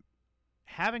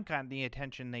haven't gotten the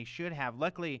attention they should have.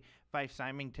 Luckily, Fife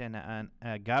Symington,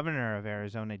 governor of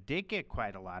Arizona, did get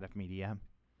quite a lot of media.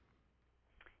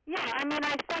 Yeah, I mean,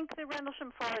 I think the Rendlesham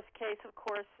Forest case, of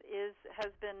course,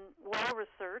 has been well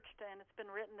researched, and it's been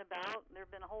written about. There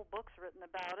have been whole books written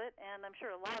about it, and I'm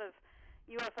sure a lot of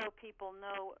UFO people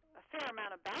know a fair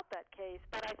amount about that case.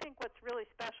 But I think what's really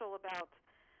special about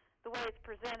the way it's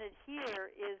presented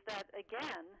here is that,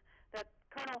 again, that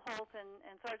Colonel Holt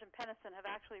and Sergeant Peniston have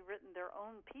actually written their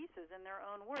own pieces in their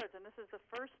own words, and this is the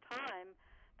first time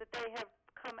that they have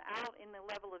come out in the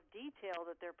level of detail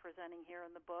that they're presenting here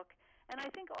in the book, and I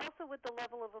think also with the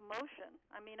level of emotion.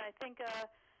 I mean, I think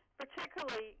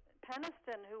particularly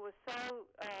Peniston, who was so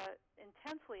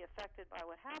intensely affected by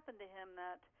what happened to him,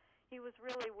 that he was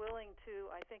really willing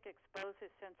to, I think, expose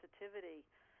his sensitivity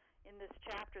in this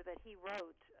chapter that he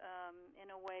wrote in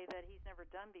a way that he's never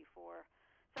done before.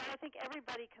 So I think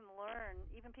everybody can learn,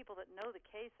 even people that know the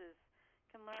cases,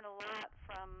 can learn a lot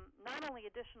from not only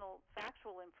additional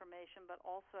factual information, but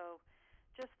also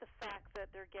just the fact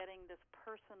that they're getting this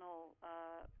personal,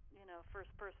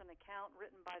 first-person account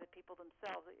written by the people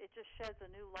themselves. It just sheds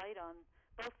a new light on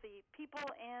both the people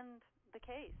and the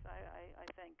case, I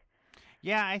think.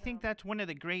 Yeah, I think that's one of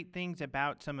the great things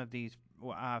about some of these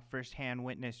first-hand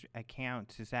witness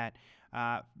accounts is that,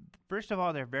 first of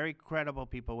all, they're very credible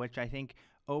people, which I think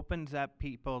opens up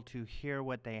people to hear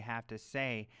what they have to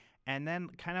say. And then,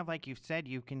 kind of like you said,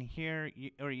 you can hear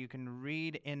or you can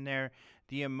read in there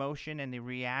the emotion and the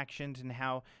reactions and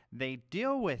how they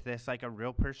deal with this like a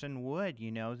real person would.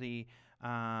 You know, the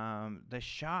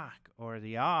shock or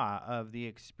the awe of the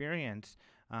experience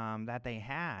that they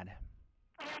had.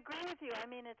 I agree with you. I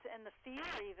mean, and the fear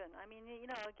even. I mean, you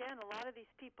know, again, a lot of these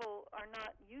people are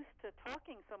not used to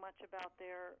talking so much about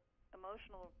their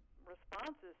emotional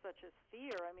responses, such as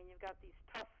fear. I mean, you've got these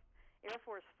tough Air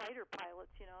Force fighter pilots,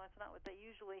 you know, that's not what they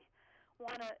usually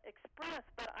want to express.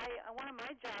 But one of my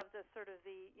jobs as sort of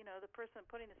the person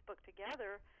putting this book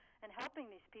together and helping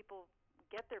these people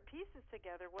get their pieces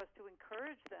together was to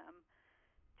encourage them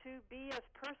to be as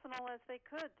personal as they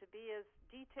could, to be as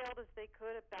detailed as they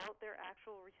could about their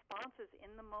actual responses in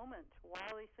the moment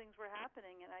while these things were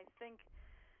happening. And I think,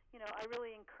 you know, I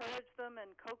really encourage them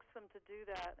and coax them to do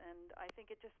that, and I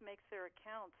think it just makes their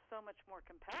accounts so much more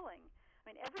compelling. I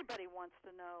mean, everybody wants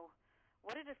to know,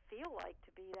 what did it feel like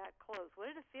to be that close? What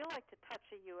did it feel like to touch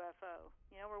a UFO?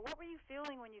 You know, or what were you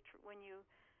feeling when you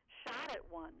shot at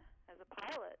one as a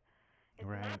pilot? It's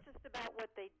Right. not just about what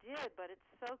they did, but it's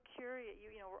so curious.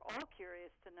 You know, we're all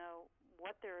curious to know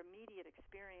what their immediate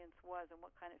experience was and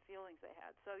what kind of feelings they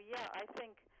had. So, yeah, I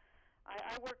think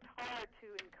I worked hard to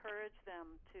encourage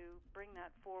them to bring that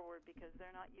forward because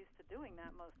they're not used to doing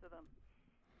that, most of them.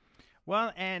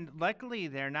 Well, and luckily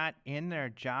they're not in their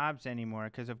jobs anymore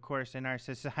because, of course, in our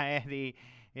society,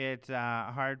 it's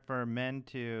hard for men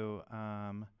to,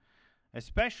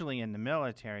 especially in the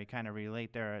military, kind of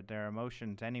relate their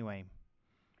emotions anyway.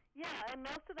 Yeah, and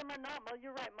most of them are not. Well,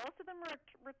 you're right. Most of them are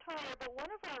retired, but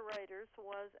one of our writers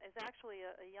is actually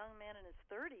a young man in his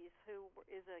 30s who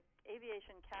is an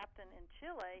aviation captain in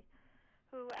Chile,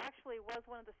 who actually was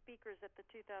one of the speakers at the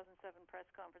 2007 press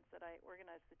conference that I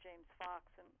organized with James Fox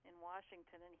in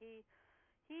Washington, and I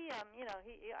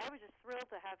was just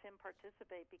thrilled to have him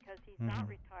participate because he's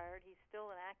not retired. He's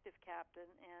still an active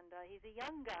captain, and he's a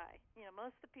young guy. You know,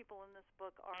 most of the people in this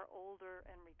book are older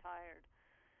and retired,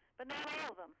 but not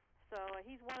all of them. So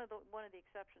he's one of the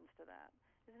exceptions to that.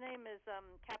 His name is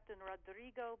Captain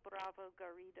Rodrigo Bravo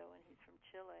Garrido, and he's from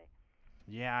Chile.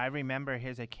 Yeah, I remember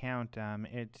his account.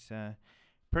 It's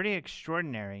pretty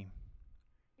extraordinary.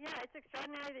 Yeah, it's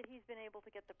extraordinary that he's been able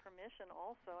to get the permission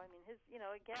also. I mean,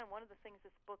 again, one of the things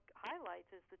this book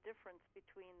highlights is the difference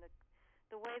between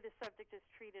the way the subject is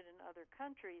treated in other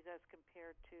countries as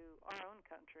compared to our own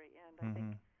country. And I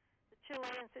think the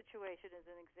Chilean situation is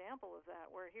an example of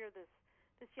that, where here this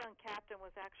young captain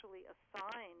was actually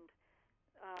assigned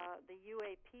the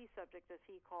UAP subject, as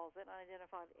he calls it,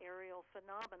 unidentified aerial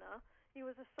phenomena. He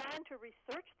was assigned to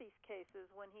research these cases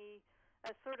when he,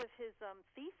 as sort of his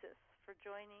thesis for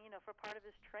joining, for part of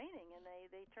his training, and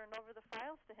they turned over the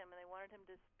files to him, and they wanted him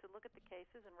to look at the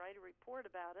cases and write a report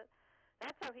about it.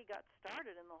 That's how he got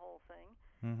started in the whole thing.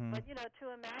 Mm-hmm. But,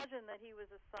 to imagine that he was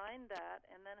assigned that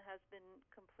and then has been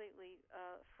completely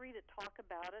free to talk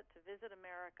about it, to visit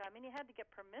America. I mean, he had to get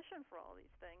permission for all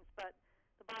these things, but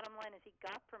the bottom line is he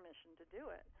got permission to do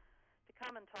it, to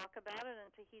come and talk about it, and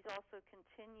he's also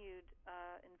continued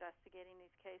investigating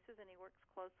these cases, and he works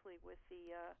closely with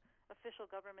the official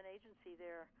government agency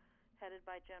there, headed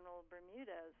by General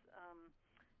Bermudez.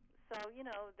 So,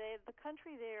 the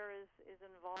country there is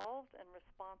involved and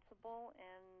responsible,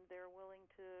 and they're willing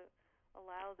to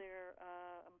allow their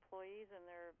employees and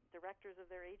their directors of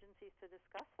their agencies to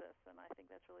discuss this, and I think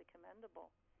that's really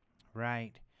commendable.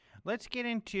 Right. Let's get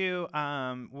into,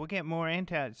 we'll get more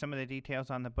into some of the details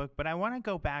on the book, but I want to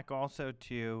go back also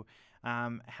to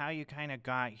how you kind of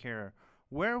got here.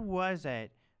 Where was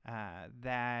it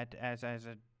that as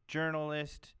a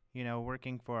journalist,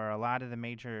 working for a lot of the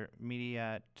major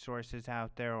media sources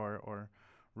out there or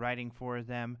writing for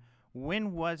them,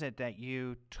 when was it that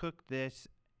you took this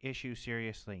issue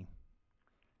seriously?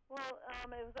 Well,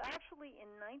 it was actually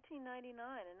in 1999,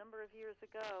 a number of years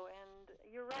ago, and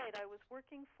you're right, I was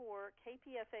working for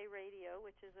KPFA Radio,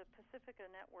 which is a Pacifica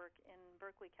network in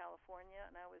Berkeley, California,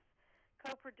 and I was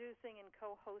co-producing and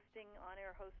co-hosting,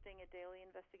 on-air hosting a daily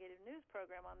investigative news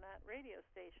program on that radio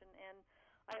station, and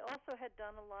I also had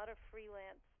done a lot of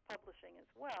freelance publishing as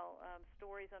well,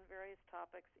 stories on various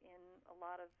topics in a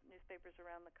lot of newspapers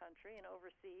around the country and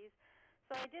overseas.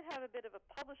 So I did have a bit of a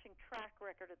publishing track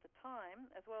record at the time,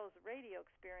 as well as radio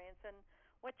experience. And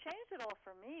what changed it all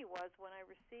for me was when I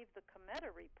received the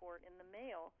Cometa report in the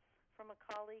mail from a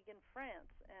colleague in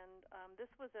France. And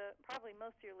this was probably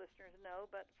most of your listeners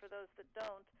know, but for those that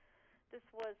don't, this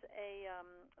was a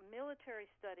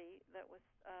military study that was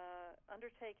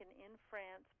undertaken in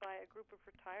France by a group of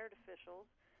retired officials,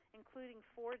 including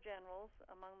 4 generals,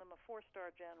 among them a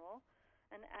 4-star general,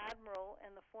 an admiral,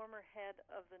 and the former head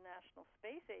of the National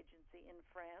Space Agency in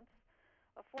France,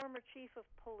 a former chief of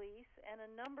police, and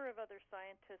a number of other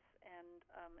scientists and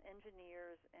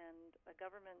engineers and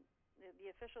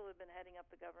the official who had been heading up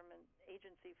the government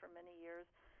agency for many years.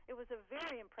 It was a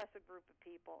very impressive group of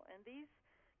people, and these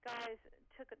guys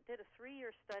did a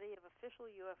 3-year study of official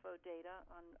UFO data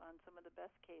on some of the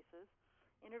best cases,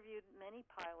 interviewed many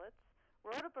pilots,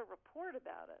 wrote up a report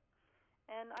about it.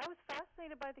 And I was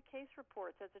fascinated by the case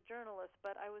reports as a journalist,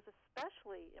 but I was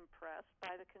especially impressed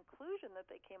by the conclusion that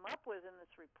they came up with in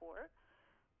this report,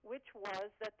 which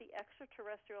was that the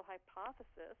extraterrestrial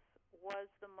hypothesis was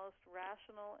the most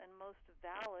rational and most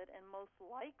valid and most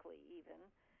likely even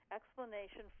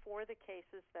explanation for the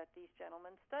cases that these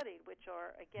gentlemen studied, which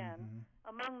are, again,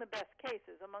 among the best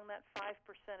cases, among that 5%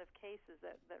 of cases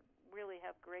that really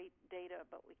have great data,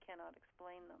 but we cannot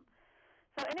explain them.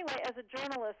 So anyway, as a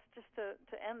journalist, just to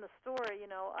end the story,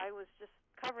 I was just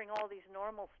covering all these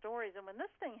normal stories, and when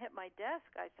this thing hit my desk,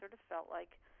 I sort of felt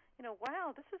like,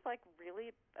 wow, this is like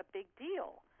really a big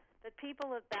deal, that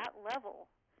people at that level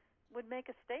would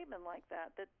make a statement like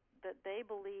that they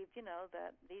believed,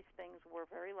 that these things were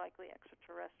very likely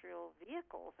extraterrestrial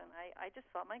vehicles, and I just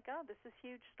thought, my God, this is a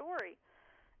huge story,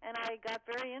 and I got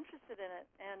very interested in it,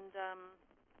 and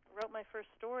wrote my first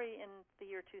story in the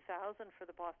year 2000 for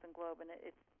the Boston Globe, and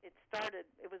it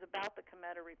was about the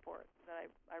Cometa report that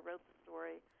I wrote the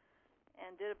story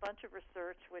and did a bunch of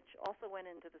research, which also went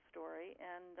into the story,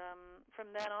 and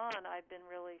from then on, I've been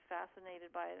really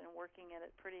fascinated by it and working at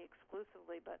it pretty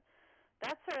exclusively, but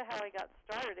that's sort of how I got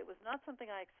started. It was not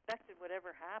something I expected would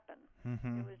ever happen.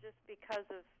 It was just because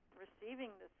of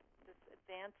receiving this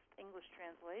advanced English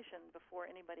translation before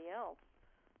anybody else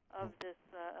of this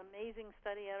amazing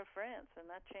study out of France, and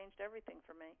that changed everything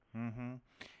for me.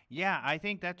 Yeah, I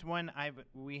think that's when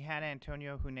we had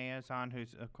Antonio Huneas on,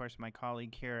 who's, of course, my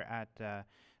colleague here at the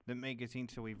magazine,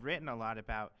 so we've written a lot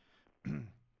about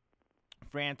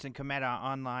France and Cometa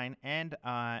online and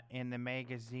in the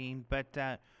magazine,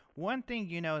 but one thing,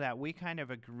 that we kind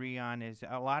of agree on is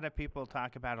a lot of people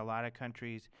talk about a lot of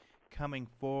countries coming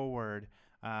forward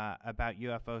about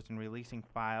UFOs and releasing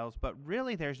files, but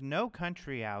really there's no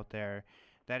country out there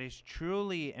that is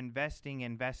truly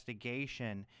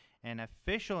investigation and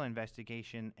official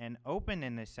investigation and open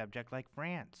in this subject like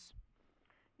France.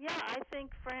 Yeah, I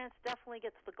think France definitely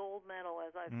gets the gold medal,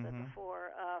 as I've said before,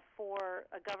 for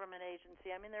a government agency.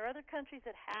 I mean, there are other countries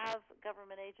that have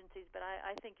government agencies, but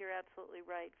I think you're absolutely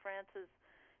right. France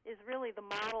is really the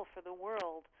model for the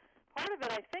world Part of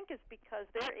it, I think, is because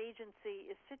their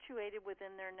agency is situated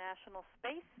within their National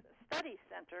Space Studies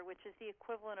Center, which is the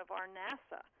equivalent of our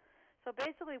NASA. So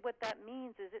basically what that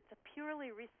means is it's a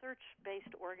purely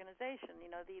research-based organization.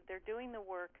 You know, they're doing the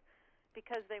work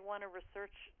because they want to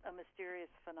research a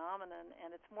mysterious phenomenon,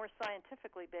 and it's more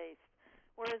scientifically based.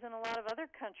 Whereas in a lot of other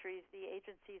countries, the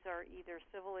agencies are either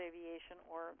civil aviation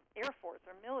or Air Force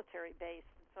or military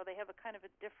based, so they have a kind of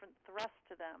a different thrust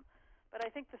to them. But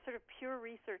I think the sort of pure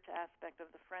research aspect of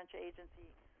the French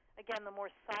agency, again, the more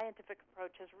scientific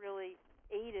approach has really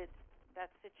aided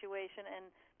that situation, and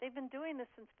they've been doing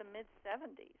this since the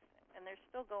mid-'70s, and they're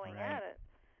still going at it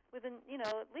with, at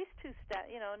least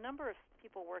a number of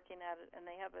people working at it, and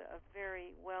they have a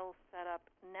very well set up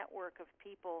network of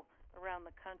people around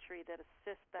the country that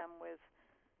assist them with,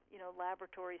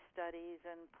 laboratory studies,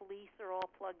 and police are all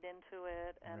plugged into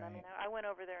it. And I mean, I went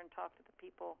over there and talked to the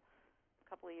people a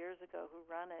couple of years ago who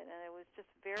run it, and it was just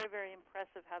very, very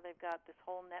impressive how they've got this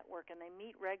whole network, and they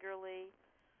meet regularly.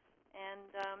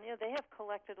 And they have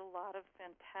collected a lot of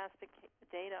fantastic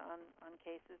data on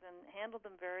cases and handled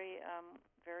them very,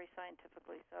 very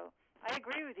scientifically. So I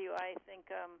agree with you. I think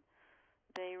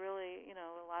they really,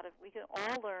 we can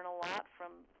all learn a lot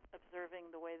from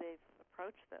observing the way they've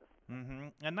approached this. Mm-hmm.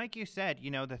 And like you said,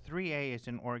 the 3A is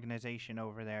an organization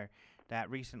over there that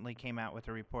recently came out with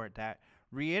a report that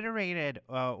reiterated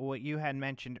what you had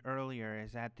mentioned earlier,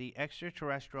 is that the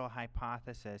extraterrestrial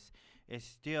hypothesis is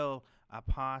still a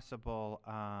possible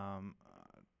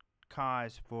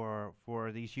cause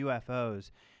for these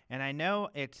UFOs. And I know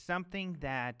it's something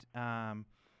that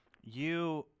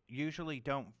you usually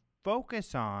don't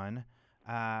focus on,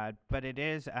 but it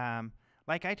is,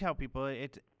 like I tell people,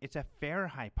 it's a fair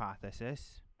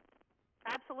hypothesis.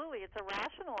 Absolutely. It's a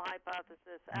rational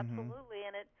hypothesis. Absolutely.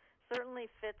 And it certainly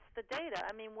fits the data.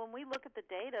 I mean, when we look at the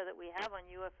data that we have on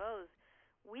UFOs,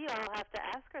 we all have to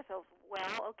ask ourselves,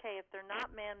 well, okay, if they're not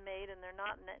man-made and they're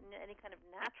not any kind of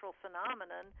natural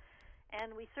phenomenon, and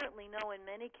we certainly know in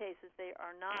many cases they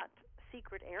are not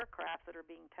secret aircraft that are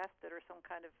being tested or some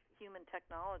kind of human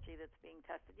technology that's being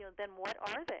tested, then what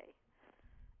are they?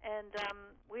 And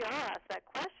we all ask that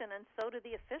question, and so do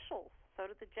the officials, so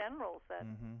do the generals that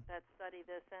study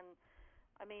this. And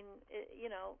I mean,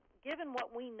 given what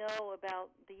we know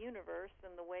about the universe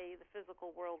and the way the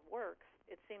physical world works,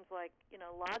 it seems like,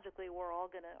 logically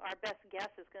our best guess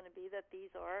is going to be that these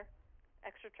are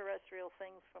extraterrestrial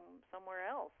things from somewhere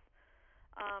else.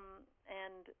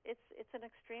 And it's an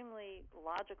extremely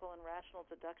logical and rational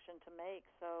deduction to make.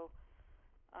 So,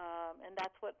 and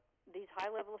that's what these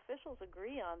high-level officials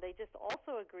agree on. They just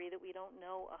also agree that we don't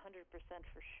know 100%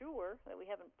 for sure, that we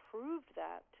haven't proved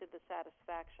that to the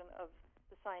satisfaction of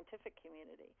the scientific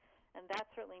community. And that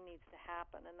certainly needs to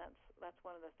happen, and that's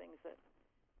one of the things that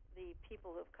the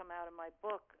people who have come out in my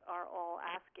book are all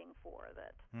asking for,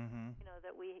 that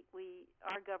that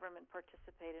our government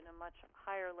participate in a much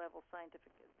higher level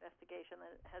scientific investigation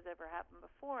than has ever happened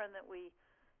before, and that we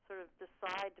sort of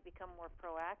decide to become more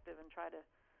proactive and try to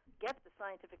get the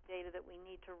scientific data that we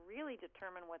need to really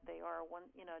determine what they are,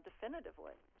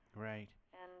 definitively. Right.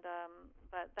 And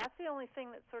but that's the only thing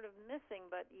that's sort of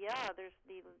missing. But yeah, there's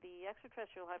the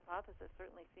extraterrestrial hypothesis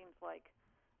certainly seems like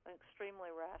an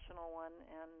extremely rational one,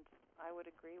 and I would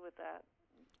agree with that.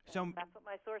 So that's what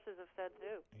my sources have said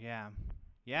too. Yeah.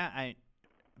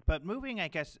 But moving, I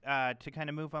guess, to kind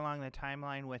of move along the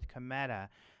timeline with Cometa,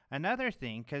 another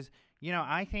thing, because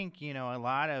I think a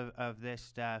lot of this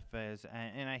stuff is,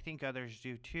 and I think others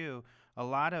do too. A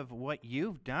lot of what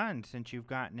you've done since you've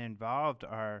gotten involved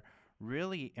are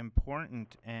really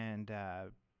important and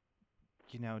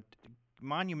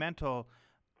monumental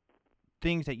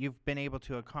things that you've been able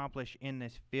to accomplish in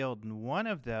this field. And one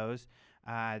of those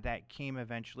that came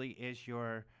eventually is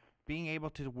your being able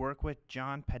to work with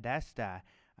John Podesta,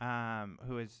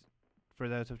 who is, for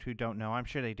those of who don't know, I'm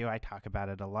sure they do, I talk about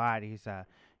it a lot. He's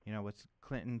was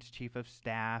Clinton's chief of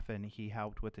staff, and he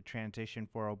helped with the transition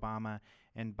for Obama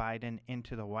and Biden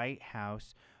into the White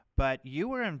House. But you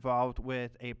were involved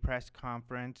with a press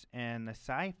conference in the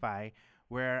Sci-Fi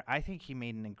where I think he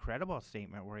made an incredible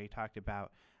statement where he talked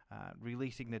about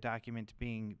releasing the documents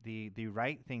being the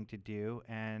right thing to do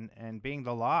and being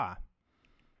the law.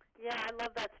 Yeah, I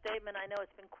love that statement. I know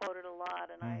it's been quoted a lot,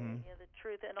 and the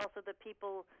truth, and also the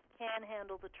people can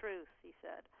handle the truth, he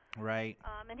said. Right.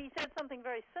 And he said something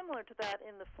very similar to that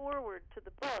in the foreword to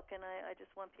the book, and I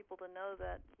just want people to know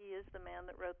that he is the man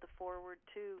that wrote the foreword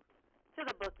to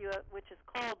the book, which is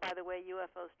called, by the way,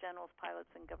 UFOs, Generals,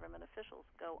 Pilots, and Government Officials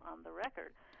Go on the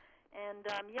Record. And,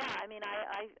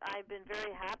 I've been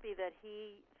very happy that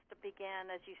he began,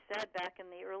 as you said, back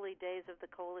in the early days of the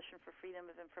Coalition for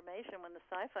Freedom of Information, when the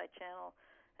Sci-Fi Channel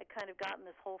had kind of gotten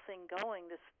this whole thing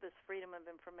going, this Freedom of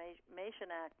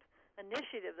Information Act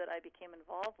initiative that I became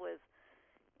involved with.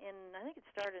 I think it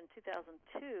started in 2002,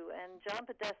 and John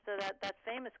Podesta, that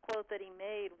famous quote that he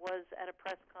made was at a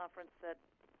press conference that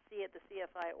the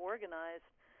CFI organized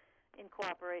in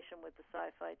cooperation with the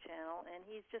Sci-Fi Channel, and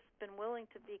he's just been willing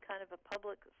to be kind of a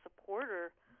public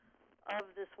supporter of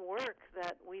this work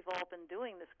that we've all been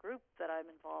doing, this group that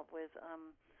I'm involved with,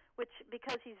 which,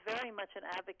 because he's very much an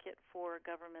advocate for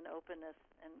government openness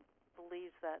and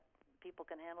believes that people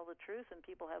can handle the truth and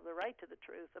people have the right to the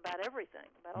truth about everything,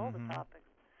 about all the topics.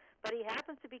 But he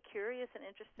happens to be curious and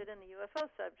interested in the UFO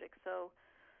subject, so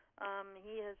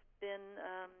he has been,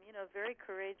 very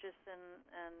courageous and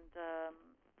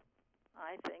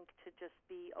I think to just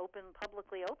be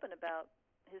publicly open about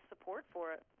his support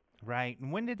for it. Right.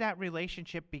 And when did that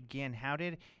relationship begin? How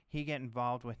did he get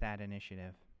involved with that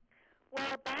initiative?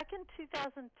 Well, back in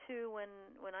 2002, when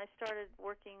I started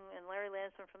working, and Larry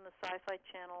Lansman from the Sci-Fi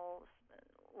Channel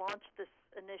launched this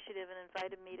initiative and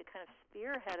invited me to kind of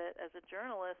spearhead it as a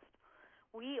journalist,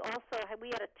 we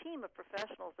had a team of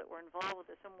professionals that were involved with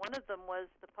this, and one of them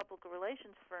was the public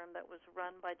relations firm that was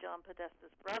run by John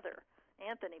Podesta's brother,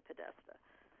 Anthony Podesta.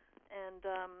 And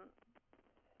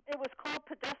it was called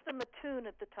Podesta Mattoon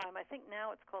at the time. I think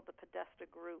now it's called the Podesta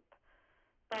Group.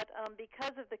 But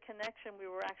because of the connection, we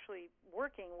were actually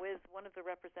working with one of the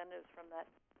representatives from that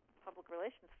public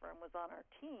relations firm was on our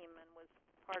team and was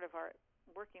part of our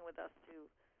working with us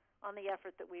on the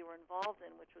effort that we were involved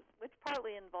in, which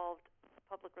partly involved a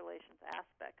public relations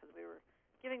aspect, because we were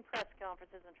giving press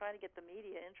conferences and trying to get the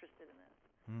media interested in this.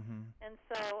 Mm-hmm. And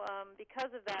so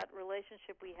because of that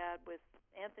relationship we had with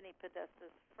Anthony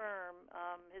Podesta's firm,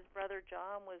 his brother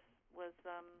John was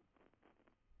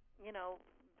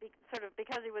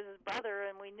because he was his brother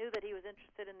and we knew that he was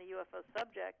interested in the UFO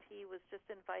subject, he was just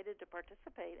invited to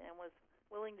participate and was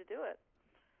willing to do it.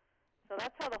 So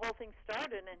that's how the whole thing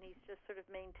started, and he's just sort of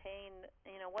maintained,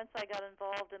 once I got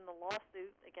involved in the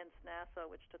lawsuit against NASA,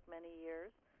 which took many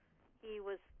years, he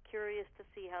was curious to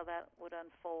see how that would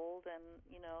unfold, and,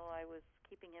 I was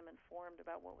keeping him informed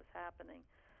about what was happening.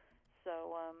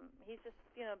 So he's just,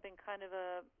 been kind of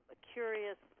a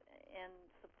curious and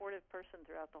supportive person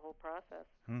throughout the whole process.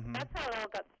 Mm-hmm. That's how it all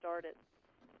got started.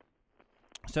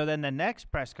 So then the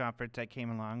next press conference that came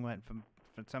along went from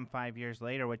some 5 years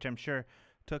later, which I'm sure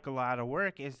took a lot of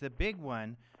work, is the big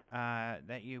one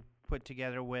that you put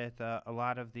together with a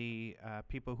lot of the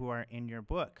people who are in your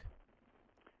book.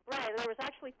 Right. There was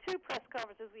actually two press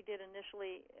conferences we did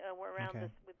initially were around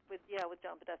this with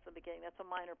John Podesta at the beginning. That's a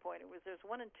minor point. There's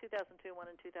one in 2002,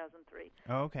 one in 2003.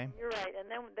 Oh, okay. You're right.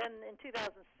 And then in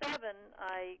 2007,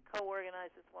 I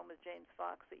co-organized this one with James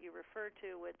Fox that you referred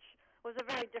to, which was a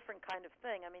very different kind of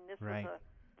thing. I mean, this was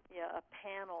a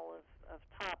panel of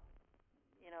top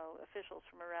officials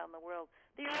from around the world.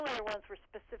 The earlier ones were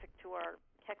specific to our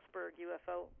Kecksburg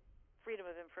UFO Freedom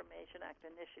of Information Act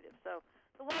initiative. So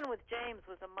the one with James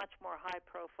was a much more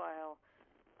high-profile,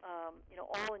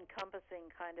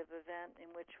 all-encompassing kind of event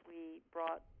in which we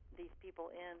brought these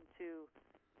people in to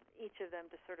each of them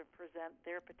to sort of present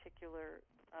their particular,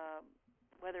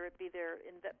 whether it be their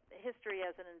history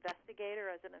as an investigator,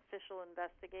 as an official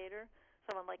investigator,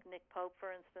 someone like Nick Pope,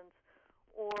 for instance,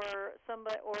 or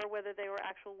whether they were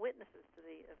actual witnesses to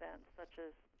the event, such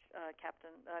as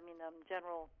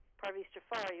General Parviz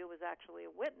Jafari, who was actually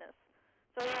a witness.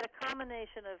 So we had a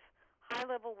combination of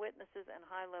high-level witnesses and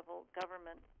high-level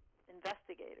government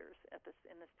investigators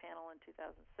in this panel in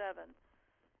 2007,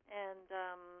 and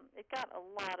it got a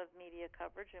lot of media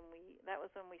coverage. And that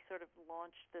was when we sort of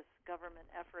launched this government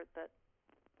effort that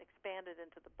expanded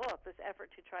into the book. This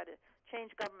effort to try to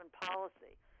change government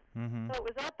policy. Mm-hmm. So it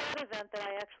was at that event that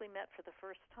I actually met for the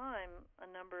first time a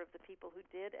number of the people who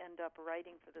did end up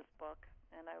writing for this book,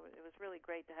 and it was really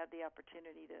great to have the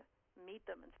opportunity to meet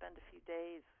them and spend a few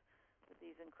days with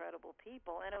these incredible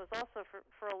people. And it was also,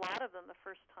 for a lot of them, the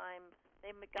first time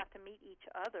they got to meet each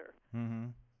other.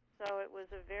 Mm-hmm. So it was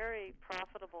a very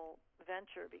profitable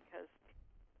venture because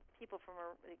people from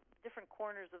different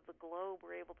corners of the globe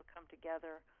were able to come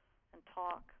together and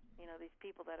talk. These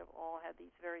people that have all had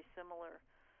these very similar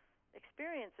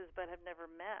experiences but have never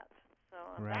met. So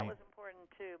that was important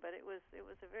too. But it was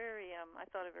a very I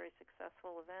thought a very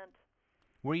successful event.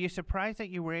 Were you surprised that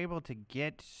you were able to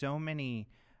get so many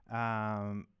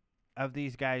of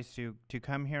these guys to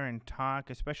come here and talk,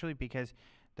 especially because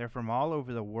they're from all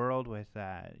over the world with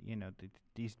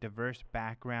these diverse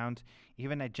backgrounds,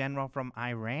 even a general from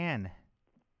Iran?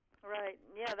 Right.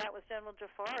 Yeah, that was General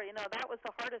Jafari. That was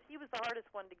the hardest. He was the hardest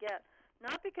one to get.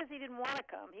 not because he didn't want to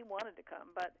come. He wanted to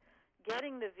come, but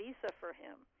getting the visa for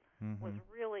him was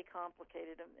really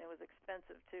complicated, and it was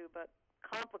expensive too, but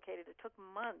complicated. It took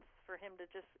months for him to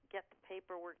just get the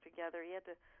paperwork together. He had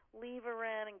to leave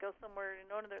Iran and go somewhere in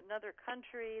another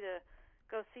country to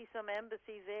go see some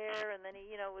embassy there, and then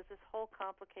it was this whole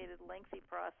complicated, lengthy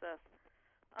process.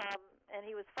 And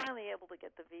he was finally able to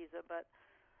get the visa, but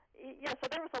so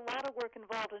there was a lot of work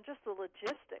involved in just the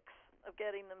logistics of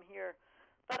getting them here.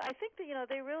 But I think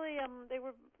that they really they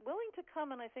were willing to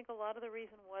come, and I think a lot of the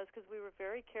reason was because we were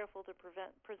very careful to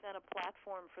present a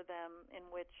platform for them in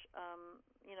which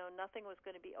nothing was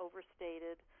going to be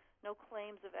overstated, no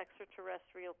claims of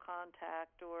extraterrestrial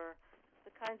contact or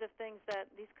the kinds of things that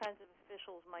these kinds of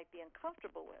officials might be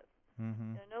uncomfortable with.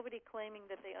 Nobody claiming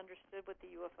that they understood what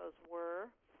the UFOs were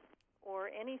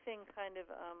or anything kind of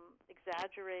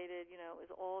exaggerated. It was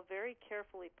all very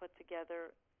carefully put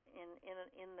together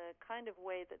in the kind of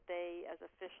way that they, as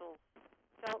officials,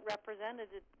 felt represented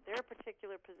their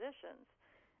particular positions,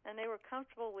 and they were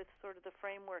comfortable with sort of the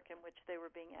framework in which they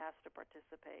were being asked to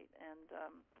participate. And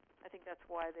I think that's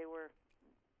why they were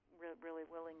really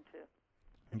willing to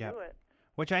do it.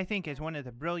 Which I think is one of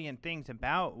the brilliant things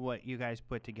about what you guys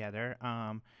put together,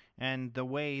 and the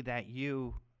way that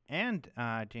you and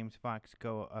James Fox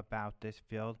go about this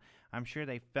field. I'm sure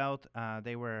they felt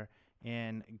they were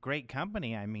in great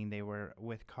company. I mean, they were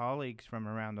with colleagues from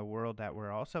around the world that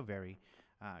were also very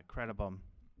credible.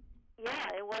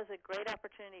 Yeah, it was a great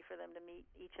opportunity for them to meet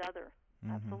each other,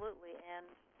 absolutely, and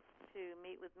to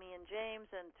meet with me and James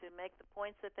and to make the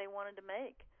points that they wanted to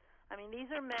make. I mean,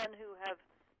 these are men who have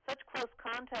such close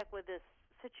contact with this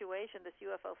situation, this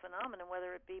UFO phenomenon,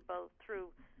 whether it be both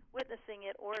through witnessing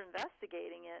it or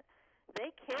investigating it. They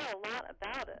care a lot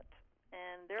about it,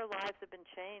 and their lives have been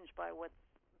changed by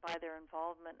their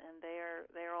involvement. And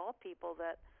they're all people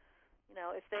that,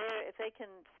 if they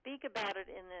can speak about it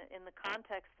in the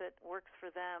context that works for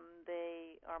them,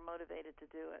 they are motivated to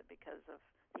do it because of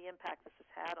the impact this has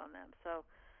had on them. So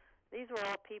these were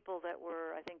all people that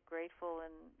were, I think, grateful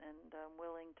and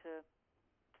willing to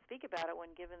speak about it when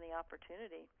given the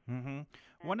opportunity.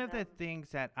 One of the things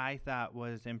that I thought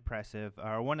was impressive,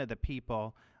 or one of the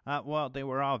people, well, they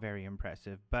were all very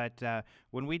impressive, but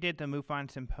when we did the MUFON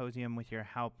Symposium with your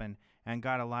help and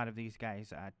got a lot of these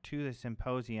guys to the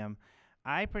symposium,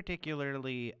 I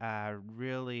particularly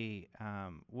really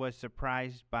was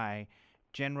surprised by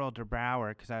General DeBrouwer,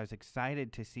 because I was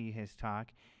excited to see his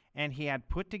talk. And he had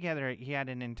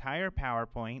an entire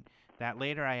PowerPoint that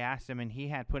later I asked him, and he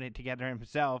had put it together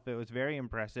himself. It was very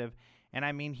impressive. And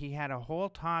I mean, he had a whole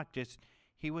talk,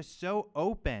 he was so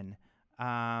open,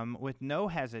 with no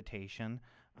hesitation,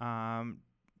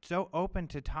 so open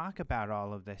to talk about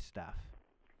all of this stuff.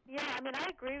 Yeah, I mean, I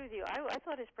agree with you. I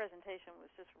thought his presentation was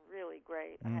just really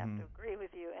great. I have to agree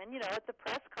with you. And, at the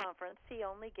press conference, he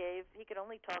could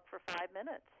only talk for 5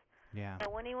 minutes. Yeah.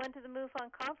 But when he went to the MUFON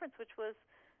conference, which was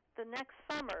the next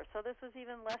summer, so this was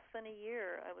even less than a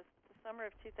year. It was the summer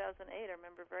of 2008, I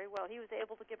remember very well. He was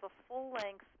able to give a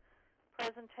full-length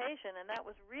presentation, and that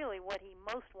was really what he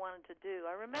most wanted to do.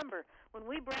 I remember when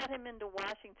we brought him into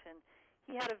Washington,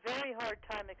 he had a very hard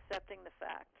time accepting the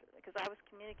fact, because I was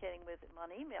communicating with him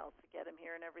on emails to get him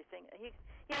here and everything. He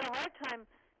had a hard time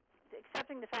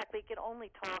accepting the fact that he could only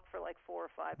talk for like 4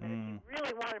 or 5 minutes. He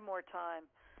really wanted more time.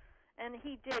 And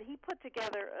he did. He put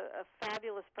together a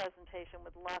fabulous presentation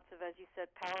with lots of, as you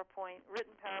said,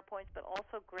 written PowerPoints, but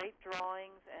also great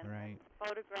drawings and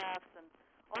photographs and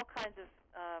all kinds of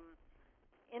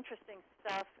interesting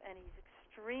stuff. And he's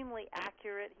extremely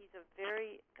accurate. He's a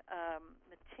very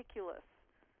meticulous,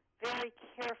 very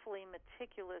carefully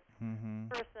meticulous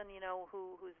person,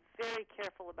 who's very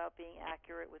careful about being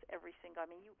accurate with every single. I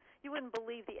mean, you wouldn't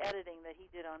believe the editing that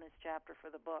he did on his chapter for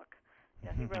the book.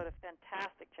 He wrote a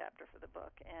fantastic chapter for the book,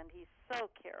 and he's so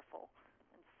careful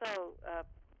and so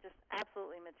just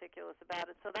absolutely meticulous about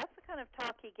it. So that's the kind of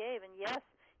talk he gave, and yes,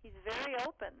 he's very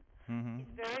open.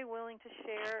 He's very willing to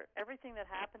share everything that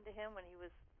happened to him when he was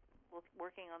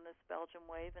working on this Belgium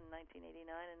wave in 1989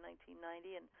 and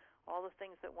 1990, and all the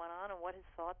things that went on and what his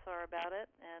thoughts are about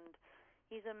it. And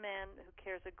he's a man who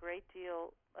cares a great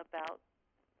deal about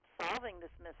solving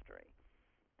this mystery,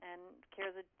 and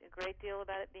cares a great deal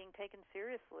about it being taken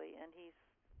seriously, and he's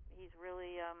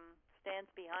really stands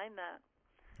behind that.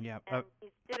 Yeah, and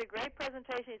he did a great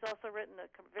presentation. He's also written a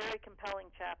very compelling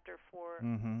chapter for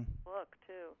the book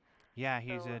too. Yeah,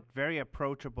 he's a very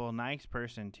approachable, nice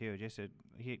person too.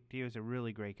 He was a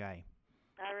really great guy.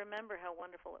 I remember how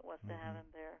wonderful it was to have him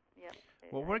there. Yep.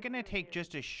 Well, we're going to take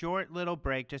just a short little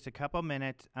break, just a couple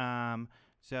minutes,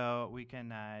 so we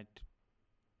can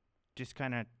just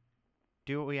kind of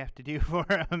do what we have to do for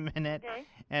a minute, Okay.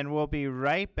 and we'll be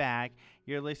right back.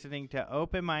 You're listening to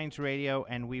Open Minds Radio,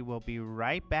 and we will be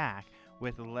right back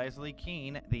with Leslie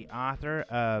Kean, the author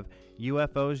of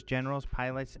UFOs, Generals,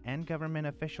 Pilots, and Government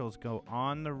Officials Go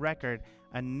on the Record,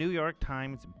 a New York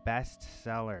Times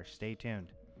bestseller. Stay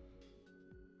tuned.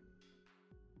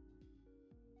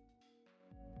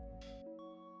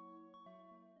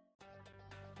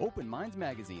 Open Minds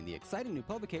Magazine, the exciting new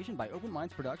publication by Open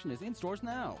Minds Production, is in stores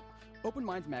now. Open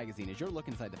Minds Magazine is your look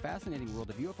inside the fascinating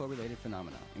world of UFO-related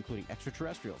phenomena, including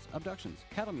extraterrestrials, abductions,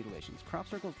 cattle mutilations, crop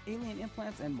circles, alien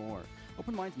implants, and more.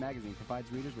 Open Minds Magazine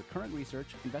provides readers with current research,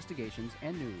 investigations,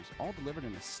 and news, all delivered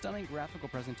in a stunning graphical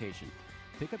presentation.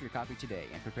 Pick up your copy today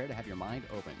and prepare to have your mind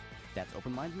open. That's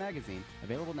Open Minds Magazine,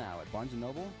 available now at Barnes &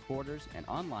 Noble, Borders, and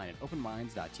online at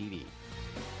openminds.tv.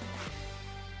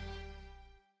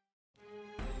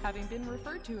 Having been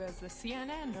referred to as the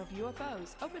CNN of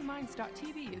UFOs,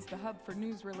 OpenMinds.tv is the hub for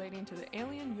news relating to the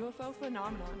alien UFO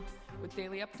phenomenon. With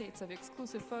daily updates of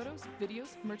exclusive photos,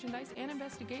 videos, merchandise, and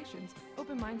investigations,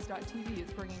 OpenMinds.tv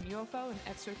is bringing UFO and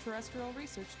extraterrestrial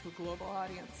research to a global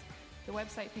audience. The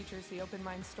website features the Open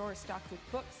Minds store stocked with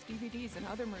books, DVDs, and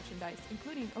other merchandise,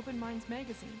 including Open Minds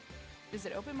magazine.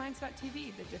 Visit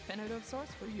OpenMinds.tv, the definitive source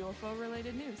for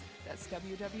UFO-related news. That's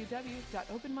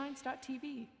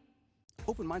www.openminds.tv.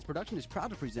 Open Minds Production is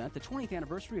proud to present the 20th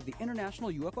anniversary of the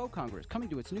International UFO Congress, coming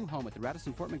to its new home at the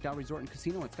Radisson Fort McDowell Resort and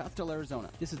Casino in Scottsdale, Arizona.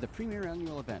 This is the premier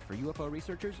annual event for UFO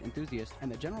researchers, enthusiasts, and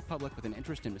the general public with an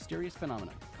interest in mysterious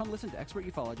phenomena. Come listen to expert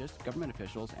ufologists, government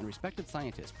officials, and respected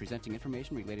scientists presenting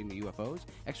information relating to UFOs,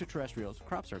 extraterrestrials,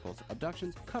 crop circles,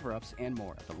 abductions, cover-ups, and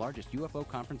more at the largest UFO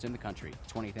conference in the country.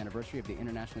 The 20th anniversary of the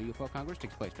International UFO Congress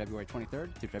takes place February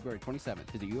 23rd through February 27th.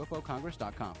 Visit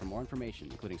ufocongress.com for more information,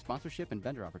 including sponsorship and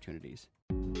vendor opportunities.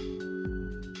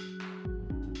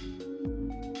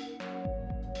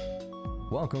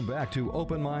 Welcome back to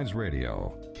Open Minds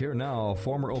Radio. Here now,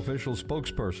 former official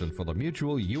spokesperson for the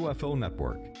Mutual UFO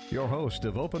Network, your host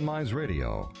of Open Minds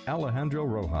Radio, Alejandro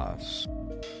Rojas.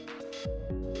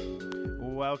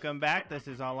 Welcome back. This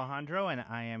is Alejandro, and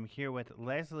I am here with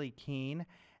Leslie Kean.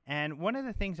 And one of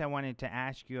the things I wanted to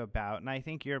ask you about, and I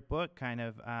think your book kind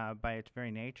of, by its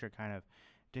very nature, kind of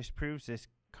disproves this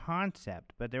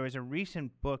concept, but there was a recent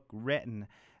book written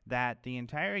that the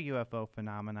entire UFO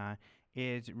phenomena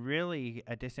is really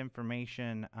a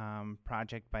disinformation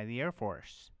project by the Air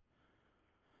Force.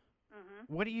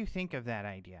 Mm-hmm. What do you think of that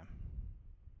idea?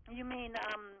 You mean,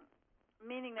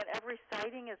 meaning that every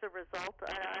sighting is a result?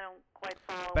 I don't quite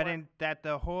follow. But in that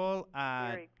the whole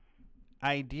theory.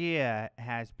 idea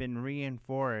has been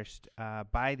reinforced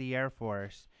by the Air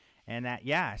Force, and that,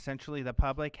 yeah, essentially the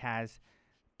public has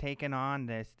taken on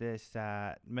this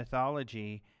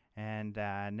mythology, and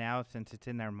now since it's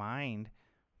in their mind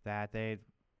that this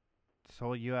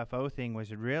whole UFO thing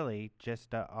was really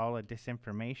just all a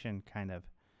disinformation kind of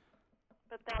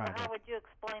But then project. how would you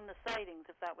explain the sightings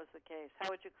if that was the case? How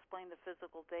would you explain the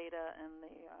physical data and the,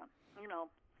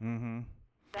 Mm-hmm.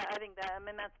 I think that, I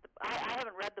mean, that's the, I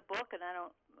haven't read the book, and I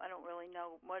don't really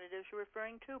know what it is you're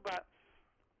referring to, but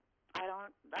I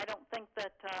don't think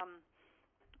that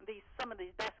some of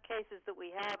these best cases that we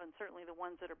have, and certainly the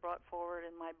ones that are brought forward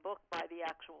in my book by the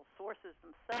actual sources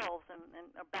themselves and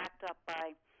are backed up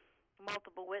by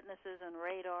multiple witnesses and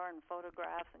radar and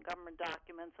photographs and government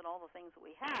documents and all the things that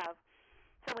we have.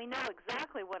 So we know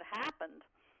exactly what happened.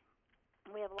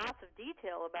 We have lots of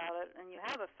detail about it, and you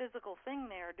have a physical thing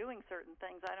there doing certain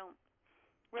things. I don't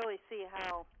really see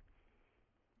how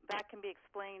that can be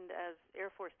explained as Air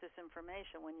Force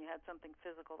disinformation when you had something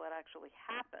physical that actually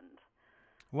happened.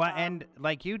 Well, and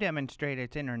like you demonstrate,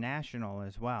 it's international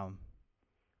as well.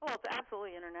 Well, it's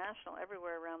absolutely international,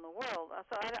 everywhere around the world.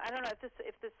 So I don't know if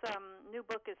this new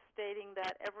book is stating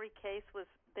that every case was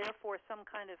therefore some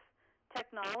kind of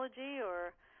technology,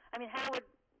 or I mean,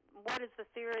 what is the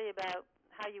theory about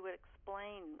how you would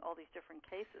explain all these different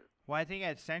cases? Well, I think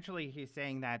essentially he's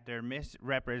saying that they're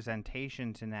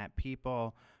misrepresentations, and that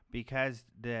people, because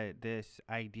this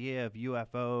idea of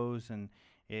UFOs and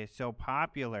is so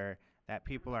popular, that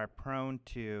people are prone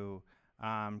to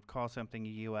call something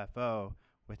a UFO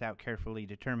without carefully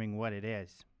determining what it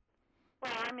is.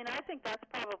 Well, I mean, I think that's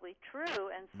probably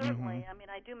true, and certainly, I mean,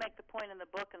 I do make the point in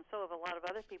the book, and so have a lot of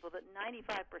other people, that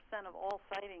 95% of all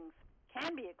sightings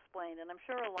can be explained, and I'm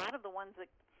sure a lot of the ones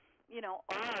that,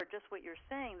 are just what you're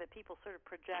saying, that people sort of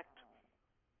project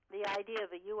the idea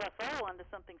of a UFO onto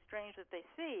something strange that they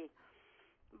see.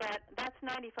 But that's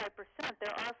 95%.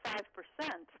 There are 5%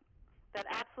 that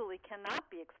absolutely cannot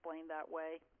be explained that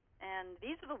way, and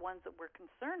these are the ones that we're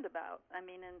concerned about. I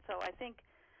mean, and so I think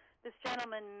this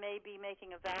gentleman may be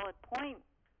making a valid point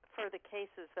for the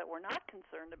cases that we're not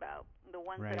concerned about, the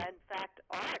ones Right. that in fact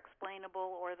are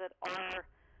explainable or that are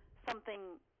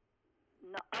something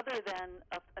other than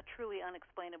a truly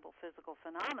unexplainable physical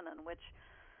phenomenon, which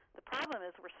the problem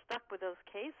is we're stuck with those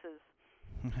cases.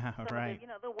 Right.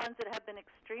 The ones that have been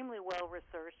extremely well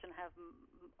researched and have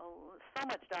so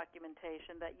much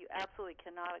documentation that you absolutely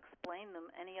cannot explain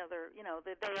them any other,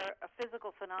 that they are a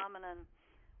physical phenomenon,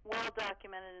 well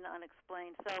documented and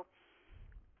unexplained. So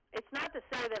it's not to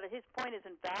say that his point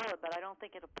isn't valid, but I don't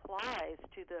think it applies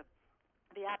to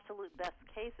the absolute best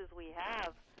cases we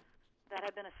have that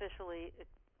have been officially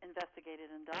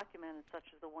investigated and documented, such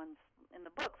as the ones in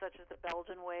the book, such as the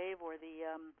Belgian wave or the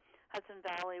Hudson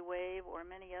Valley wave or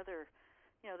many other,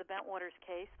 the Bentwaters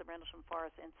case, the Rendlesham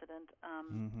Forest incident,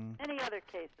 any other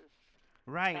cases.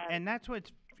 Right, and that's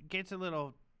what gets a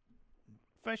little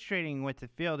frustrating with the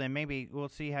field, and maybe we'll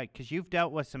see how, because you've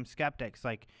dealt with some skeptics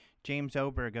like James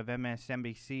Oberg of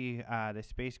MSNBC, the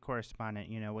space correspondent,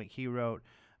 what he wrote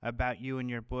about you in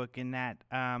your book, and that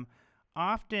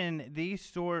often these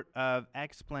sort of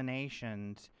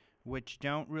explanations, which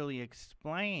don't really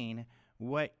explain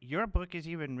what your book is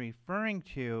even referring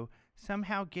to,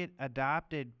 somehow get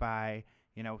adopted by,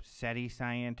 SETI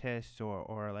scientists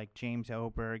or like James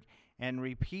Oberg and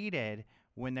repeated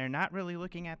when they're not really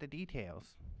looking at the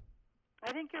details.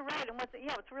 I think you're right. And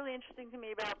what's really interesting to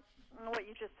me about what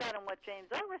you just said and what James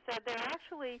Oberg said, they're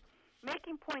actually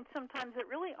making points sometimes that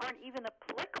really aren't even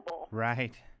applicable.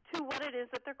 Right. To what it is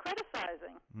that they're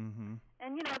criticizing. Mm-hmm.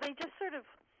 And, they just sort of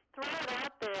throw it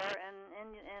out there, and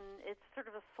it's sort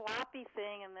of a sloppy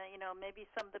thing, and, maybe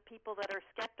some of the people that are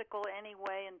skeptical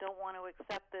anyway and don't want to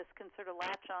accept this can sort of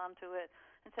latch on to it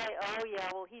and say, oh, yeah,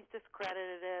 well, he's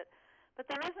discredited it. But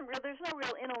there's no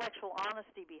real intellectual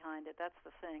honesty behind it. That's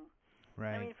the thing.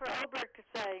 Right. I mean, for Oberg to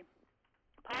say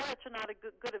pilots are not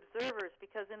good observers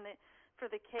because for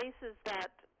the cases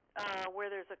that where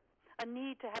there's a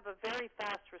need to have a very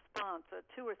fast response, a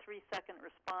 2 or 3 second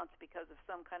response because of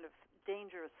some kind of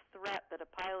dangerous threat that a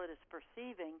pilot is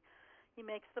perceiving, he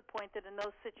makes the point that in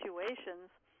those situations,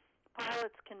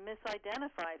 pilots can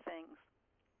misidentify things.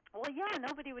 Well, yeah,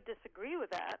 nobody would disagree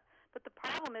with that, but the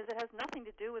problem is it has nothing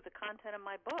to do with the content of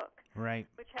my book, right?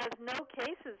 Which has no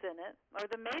cases in it, or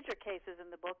the major cases in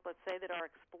the book, let's say, that are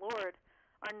explored,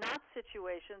 are not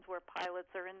situations where pilots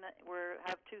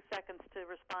have 2 seconds to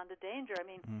respond to danger. I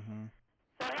mean,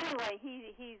 So anyway,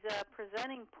 he's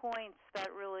presenting points that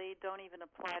really don't even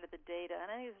apply to the data, and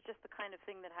I think it's just the kind of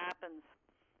thing that happens,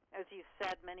 as you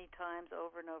said many times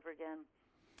over and over again.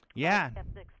 Yeah.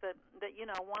 Skeptics that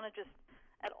want to just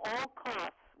at all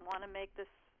costs want to make this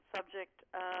subject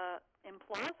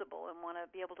implausible and want to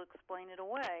be able to explain it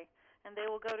away, and they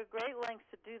will go to great lengths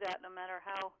to do that, no matter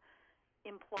how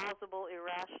implausible,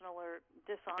 irrational, or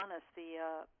dishonest the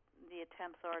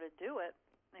attempts are to do it.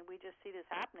 And we just see this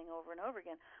happening over and over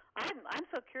again. I'm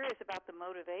so curious about the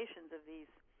motivations of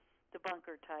these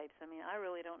debunker types. I mean, I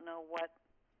really don't know what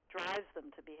drives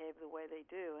them to behave the way they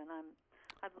do, and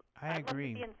I'd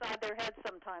agree. love to be inside their heads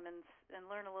sometime and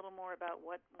learn a little more about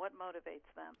what motivates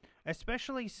them.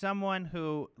 Especially someone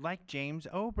who, like James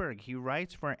Oberg, he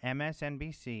writes for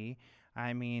MSNBC.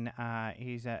 I mean,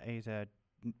 he's a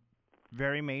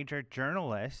very major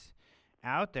journalist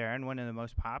out there and one of the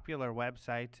most popular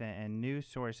websites and news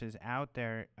sources out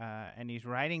there, and he's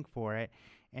writing for it.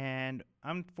 And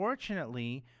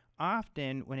unfortunately,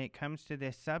 often when it comes to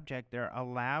this subject, they're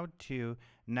allowed to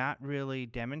not really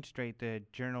demonstrate the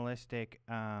journalistic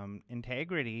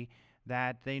integrity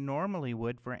that they normally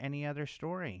would for any other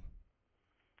story.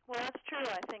 Well, that's true.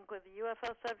 I think with the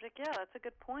UFO subject, yeah, that's a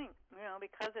good point.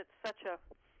 Because it's such a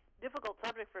difficult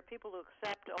subject for people to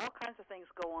accept, all kinds of things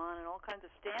go on and all kinds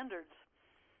of standards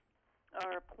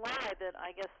are applied that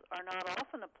I guess are not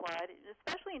often applied,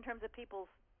 especially in terms of people's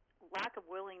lack of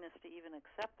willingness to even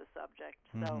accept the subject.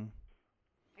 So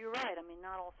you're right. I mean,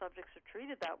 not all subjects are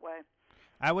treated that way.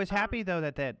 I was happy, though,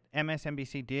 that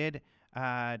MSNBC did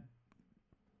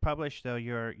publish, though,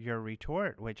 your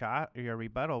retort, your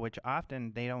rebuttal, which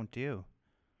often they don't do.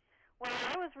 Well,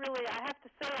 I have to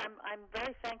say, I'm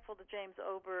very thankful to James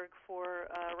Oberg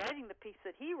for writing the piece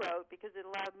that he wrote, because it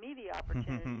allowed me the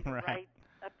opportunity to write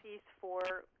a piece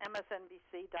for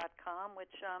MSNBC.com, which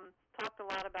talked a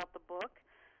lot about the book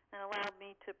and allowed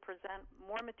me to present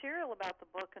more material about the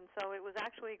book. And so it was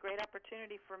actually a great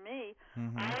opportunity for me.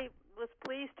 I was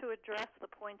pleased to address the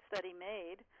points that he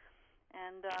made,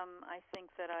 and I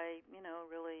think that I,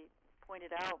 really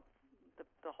pointed out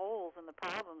the holes and the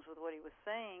problems with what he was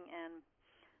saying, and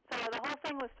so the whole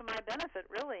thing was to my benefit,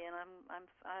 really, and I'm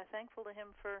thankful to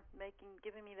him for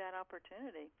giving me that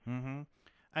opportunity.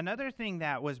 Another thing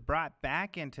that was brought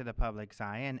back into the public's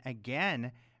eye and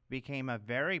again became a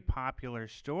very popular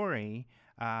story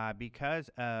because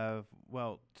of,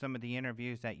 well, some of the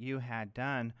interviews that you had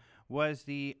done was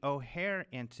the O'Hare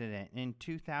incident in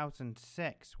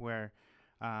 2006 where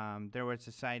there was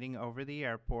a sighting over the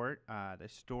airport. The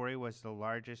story was the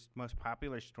largest, most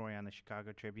popular story on the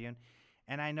Chicago Tribune.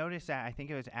 And I noticed that, I think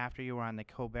it was after you were on the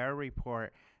Colbert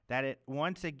Report, that it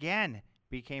once again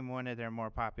became one of their more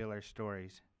popular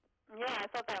stories. Yeah, I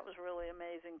thought that was really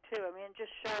amazing, too. I mean, it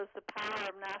just shows the power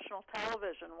of national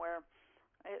television where,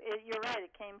 you're right,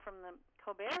 it came from the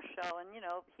Colbert Show. And, you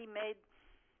know, he made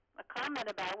a comment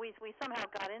about, we somehow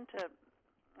got into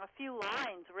a few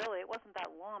lines, really. It wasn't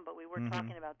that long, but we were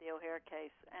talking about the O'Hare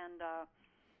case. And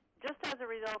just as a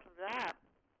result of that,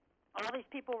 all these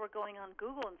people were going on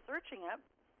Google and searching it,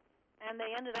 and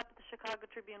they ended up at the Chicago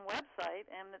Tribune website,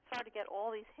 and it started to get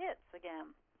all these hits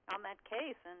again on that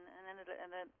case, and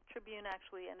the Tribune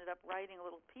actually ended up writing a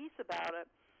little piece about it.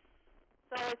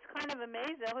 So it's kind of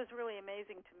amazing. That was really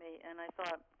amazing to me, and I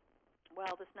thought,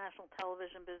 well, this national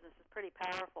television business is pretty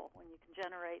powerful when you can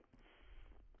generate,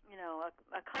 you know,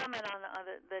 a comment on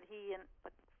that he and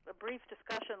a brief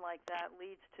discussion like that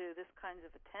leads to this kinds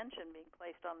of attention being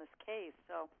placed on this case.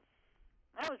 So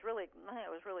that was really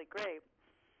great.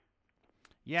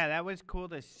 Yeah, that was cool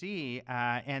to see,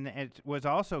 and it was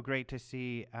also great to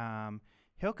see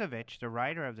Hilkovich, the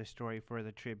writer of the story for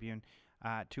the Tribune,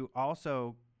 to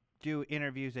also do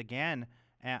interviews again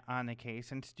on the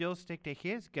case and still stick to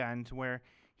his guns, where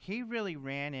he really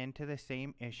ran into the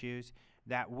same issues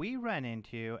that we run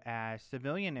into as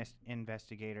civilian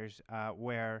investigators,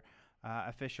 where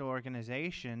official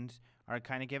organizations are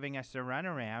kind of giving us a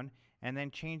runaround and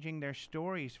then changing their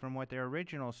stories from what their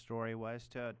original story was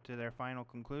to their final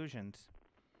conclusions.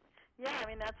 Yeah, I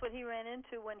mean, that's what he ran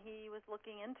into when he was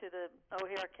looking into the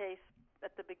O'Hare case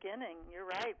at the beginning. You're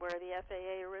right, where the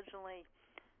FAA originally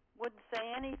wouldn't say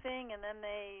anything, and then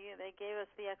they gave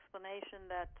us the explanation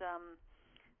that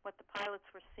what the pilots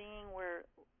were seeing were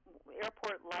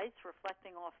airport lights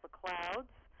reflecting off the clouds.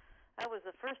 That was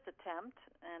the first attempt,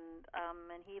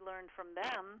 and he learned from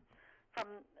them.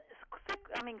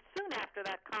 Soon after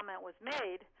that comment was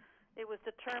made, it was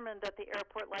determined that the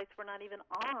airport lights were not even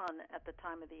on at the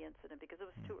time of the incident because it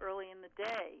was too early in the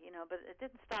day, you know, but it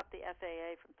didn't stop the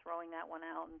FAA from throwing that one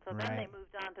out. And so then they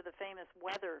moved on to the famous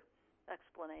weather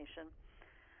explanation.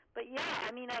 But yeah,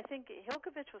 I mean, I think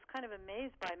Hilkovich was kind of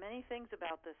amazed by many things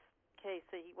about this case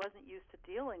that he wasn't used to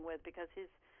dealing with because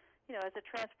his, you know, as a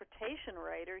transportation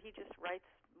writer, he just writes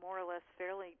more or less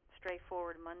fairly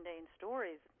straightforward, mundane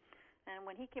stories. And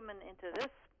when he came into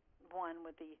this one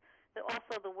with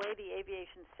also the way the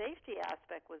aviation safety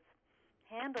aspect was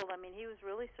handled, I mean, he was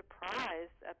really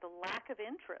surprised at the lack of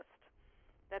interest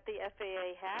that the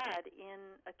FAA had in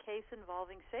a case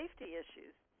involving safety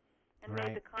issues, and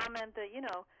made the comment that, you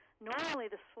know, normally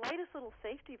the slightest little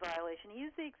safety violation, he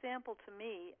used the example to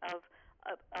me of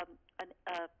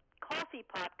a coffee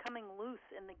pot coming loose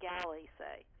in the galley,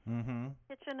 say.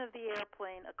 Kitchen of the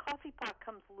airplane, a coffee pot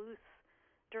comes loose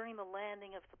during the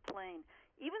landing of the plane.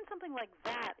 Even something like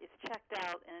that is checked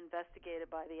out and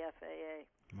investigated by the FAA.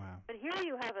 Wow. But here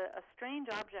you have a strange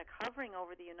object hovering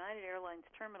over the United Airlines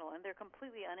terminal, and they're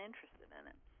completely uninterested in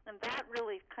it. And that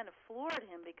really kind of floored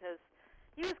him because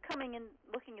he was coming in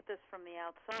looking at this from the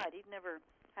outside. He'd never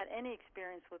had any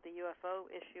experience with the UFO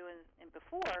issue in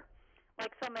before,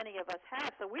 like so many of us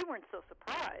have. So we weren't so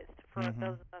surprised for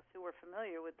those of us who were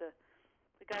familiar with the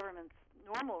government's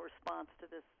normal response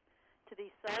to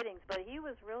these sightings. But he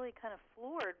was really kind of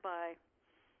floored by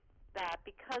that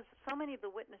because so many of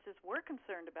the witnesses were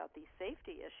concerned about these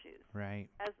safety issues. Right.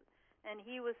 And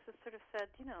he was sort of said,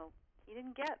 you know, he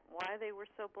didn't get why they were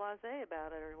so blasé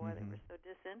about it or why they were so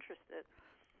disinterested.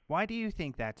 Why do you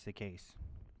think that's the case?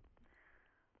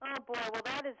 Oh, boy, well,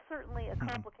 that is certainly a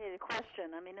complicated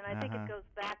question. I mean, and I think it goes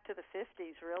back to the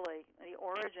 50s, really. The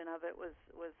origin of it was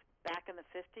back in the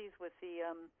 50s with the,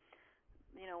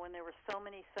 you know, when there were so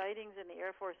many sightings and the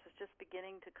Air Force was just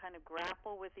beginning to kind of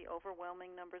grapple with the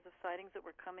overwhelming numbers of sightings that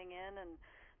were coming in. And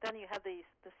then you had the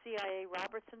CIA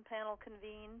Robertson panel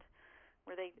convened,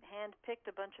 where they handpicked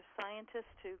a bunch of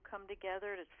scientists to come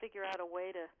together to figure out a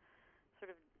way to sort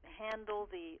of handle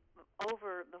the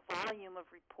volume of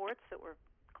reports that were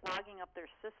clogging up their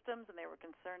systems, and they were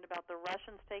concerned about the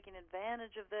Russians taking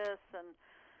advantage of this. And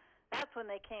that's when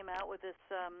they came out with this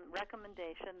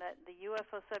recommendation that the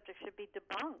UFO subject should be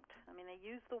debunked. I mean, they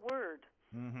used the word,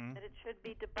 that it should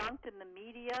be debunked in the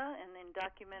media and in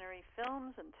documentary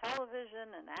films and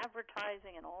television and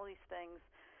advertising and all these things.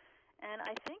 And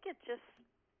I think it just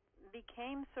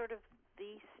became sort of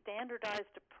the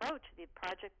standardized approach. The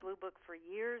Project Blue Book for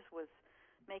years was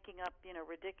making up,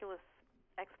 ridiculous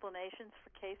explanations for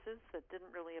cases that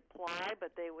didn't really apply,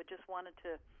 but they would just wanted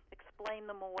to explain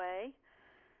them away.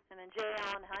 And then J.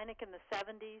 Allen Hynek in the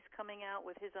 70s coming out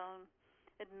with his own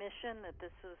admission that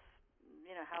this is,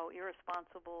 how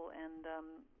irresponsible and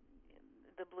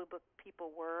the Blue Book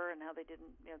people were, and how they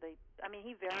didn't,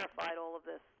 he verified all of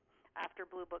this after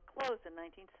Blue Book closed in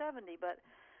 1970, but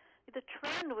the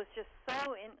trend was just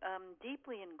so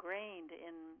deeply ingrained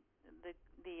in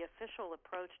the official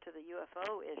approach to the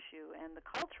UFO issue and the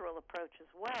cultural approach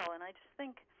as well. And I just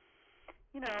think,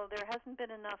 there hasn't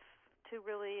been enough to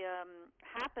really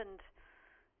happened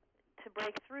to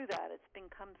break through that. It's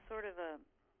become sort of a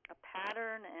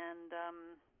pattern, and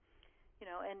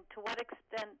and to what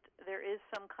extent there is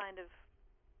some kind of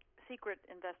secret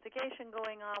investigation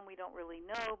going on, we don't really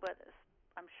know, but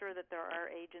I'm sure that there are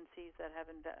agencies that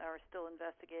are still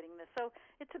investigating this. So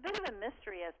it's a bit of a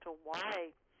mystery as to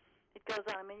why it goes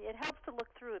on. I mean, it helps to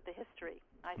look through at the history,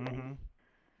 I think.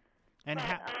 And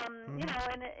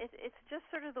and it's just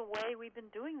sort of the way we've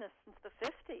been doing this since the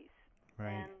 50s.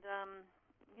 Right. And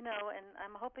and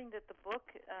I'm hoping that the book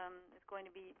is going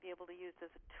to be able to use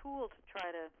as a tool to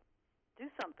try to do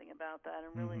something about that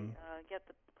and really get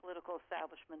the political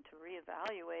establishment to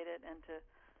reevaluate it and to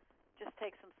just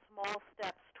take some small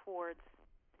steps towards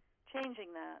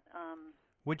changing that.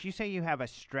 Would you say you have a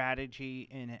strategy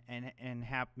in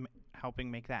helping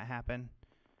make that happen?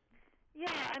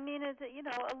 Yeah, I mean, it's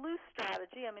a loose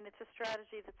strategy. I mean, it's a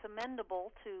strategy that's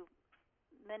amendable to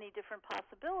many different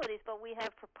possibilities, but we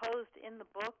have proposed in the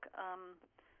book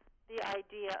the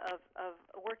idea of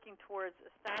working towards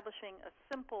establishing a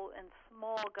simple and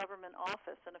small government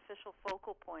office, an official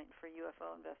focal point for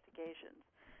UFO investigations.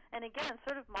 And again,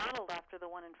 sort of modeled after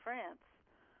the one in France,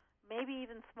 maybe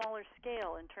even smaller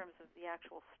scale in terms of the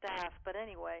actual staff. But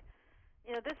anyway,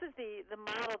 this is the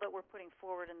model that we're putting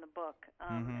forward in the book,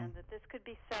 and that this could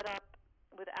be set up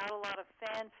without a lot of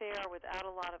fanfare, without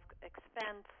a lot of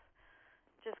expense,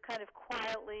 just kind of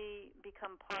quietly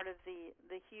become part of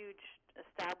the huge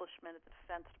establishment at the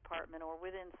Defense Department or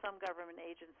within some government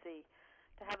agency,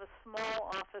 to have a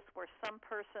small office where some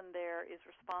person there is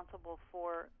responsible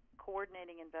for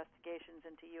coordinating investigations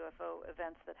into UFO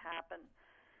events that happen,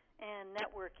 and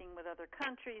networking with other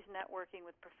countries, networking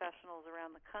with professionals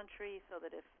around the country, so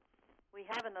that if we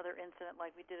have another incident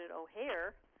like we did at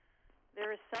O'Hare, there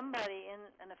is somebody in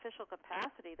an official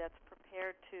capacity that's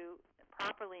prepared to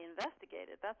properly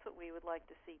investigate it. That's what we would like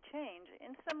to see change,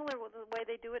 in similar with the way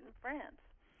they do it in France.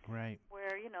 Right.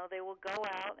 Where, they will go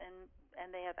out and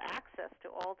they have access to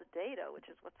all the data, which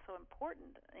is what's so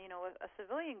important. A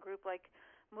civilian group like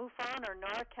MUFON or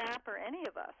NARCAP or any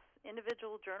of us,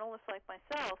 individual journalists like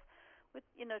myself,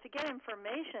 to get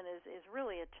information is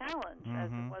really a challenge,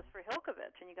 as it was for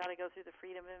Hilkovich, and you got to go through the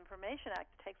Freedom of Information Act.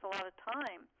 It takes a lot of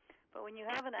time. But when you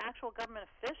have an actual government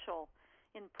official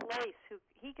in place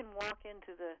he can walk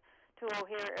into to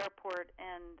O'Hare Airport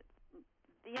and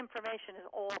the information is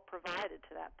all provided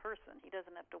to that person. He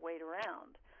doesn't have to wait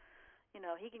around.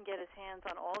 He can get his hands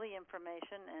on all the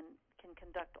information and can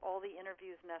conduct all the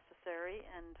interviews necessary.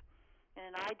 And in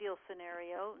an ideal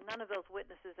scenario, none of those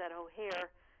witnesses at O'Hare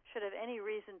should have any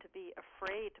reason to be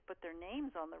afraid to put their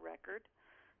names on the record,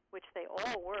 which they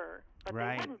all were. But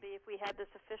Right. They wouldn't be if we had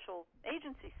this official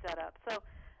agency set up. So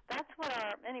that's what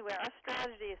our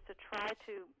strategy is, to try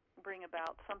to bring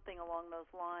about something along those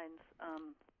lines.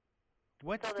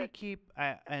 What's to keep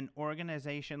an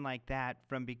organization like that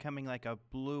from becoming like a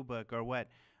Blue Book, or what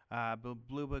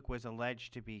Blue Book was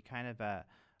alleged to be, kind of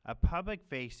a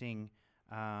public-facing,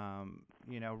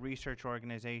 research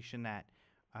organization that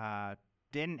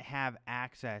didn't have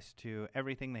access to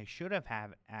everything they should have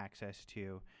had access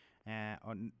to,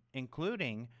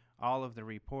 including all of the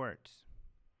reports?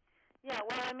 Yeah,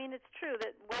 well, it's true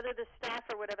that whether the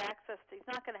staffer would have access to, he's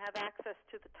not going to have access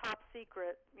to the top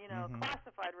secret,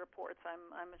 classified reports.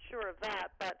 I'm sure of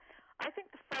that. But I think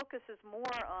the focus is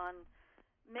more on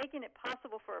making it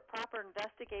possible for a proper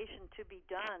investigation to be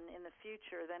done in the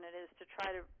future than it is to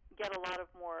try to get a lot of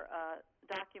more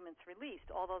documents released,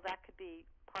 although that could be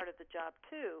part of the job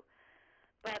too.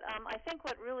 But I think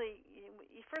what really,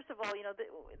 first of all,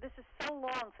 this is so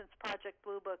long since Project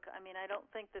Blue Book. I don't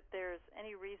think that there's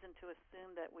any reason to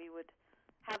assume that we would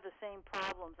have the same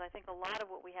problems. I think a lot of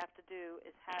what we have to do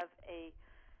is have a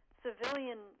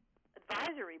civilian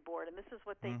advisory board, and this is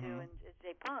what they do in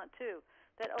Japan too,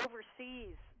 that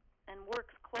oversees and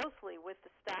works closely with the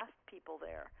staff people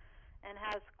there, and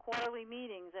has quarterly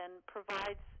meetings and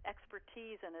provides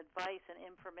expertise and advice and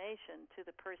information to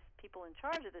the people in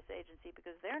charge of this agency,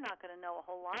 because they're not going to know a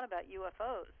whole lot about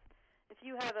UFOs. if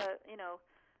you have a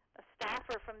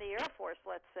staffer from the Air Force,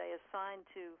 let's say, assigned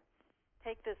to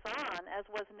take this on, as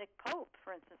was Nick Pope,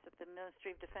 for instance, at the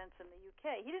Ministry of Defense in the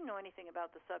UK. He didn't know anything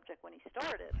about the subject when he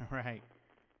started. Right.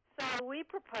 So we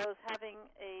propose having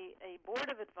a board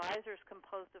of advisors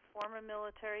composed of former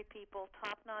military people,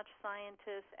 top-notch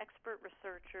scientists, expert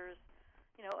researchers,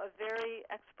 a very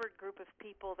expert group of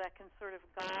people that can sort of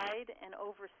guide and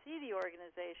oversee the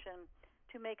organization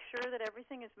to make sure that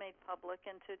everything is made public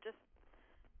and to just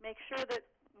make sure that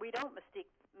we don't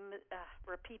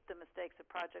repeat the mistakes of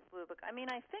Project Blue Book. I mean,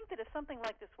 I think that if something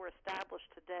like this were established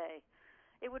today,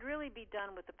 it would really be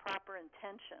done with the proper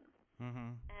intention.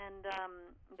 Mm-hmm. And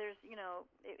there's,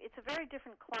 it's a very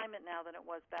different climate now than it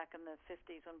was back in the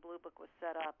 50s when Blue Book was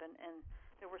set up. And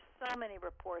there were so many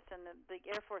reports, and the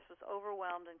Air Force was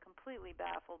overwhelmed and completely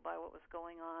baffled by what was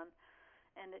going on.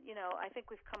 And, I think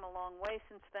we've come a long way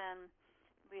since then.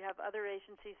 We have other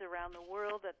agencies around the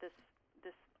world that this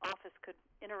office could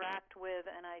interact with,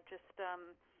 and I just,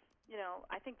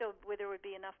 I think there would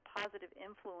be enough positive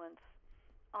influence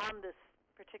on this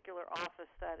particular office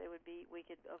that we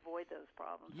could avoid those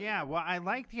problems. Yeah, well, I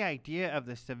like the idea of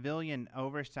the civilian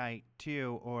oversight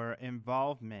too, or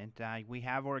involvement. We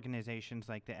have organizations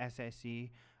like the SSE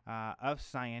of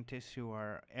scientists who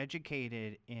are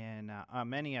educated in,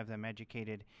 many of them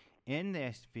educated in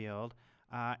this field.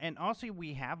 And also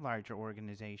we have larger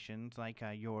organizations like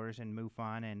yours and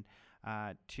MUFON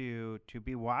and to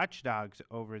be watchdogs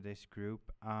over this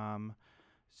group.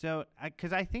 So,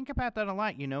 because I think about that a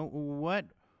lot, what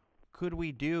could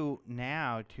we do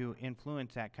now to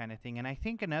influence that kind of thing? And I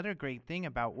think another great thing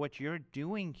about what you're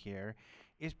doing here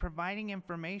is providing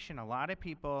information. A lot of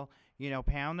people,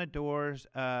 pound the doors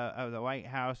of the White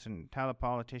House and tell the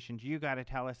politicians, you got to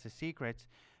tell us the secrets.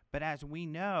 But as we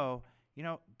know,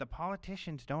 the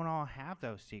politicians don't all have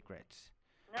those secrets.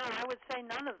 No, I would say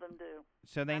none of them do.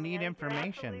 So they need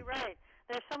information. You're absolutely right.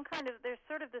 There's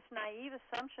sort of this naive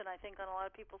assumption, I think, on a lot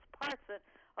of people's parts that,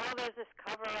 there's this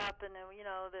cover-up, and,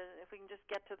 if we can just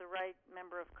get to the right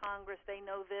member of Congress, they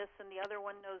know this, and the other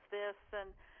one knows this.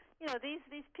 And,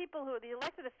 these people the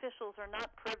elected officials are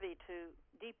not privy to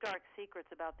deep, dark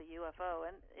secrets about the UFO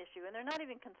issue, and they're not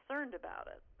even concerned about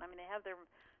it. I mean, they have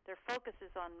their focus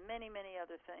is on many, many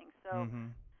other things. So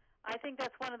I think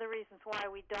that's one of the reasons why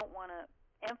we don't want to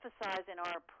emphasize in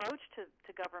our approach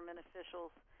to government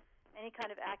officials any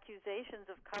kind of accusations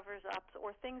of covers-ups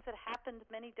or things that happened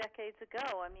many decades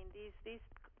ago. I mean,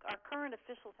 our current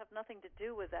officials have nothing to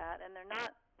do with that, and they're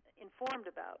not informed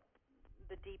about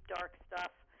the deep, dark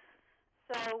stuff.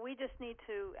 So we just need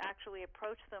to actually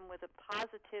approach them with a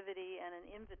positivity and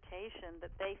an invitation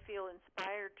that they feel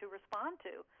inspired to respond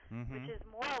to, which is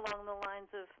more along the lines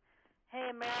of,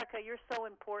 hey, America, you're so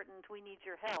important, we need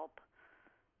your help.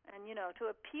 And,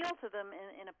 to appeal to them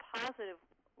in a positive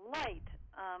light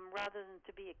rather than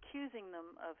to be accusing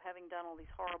them of having done all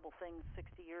these horrible things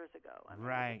 60 years ago. I mean,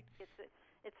 right.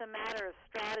 It's a matter of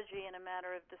strategy and a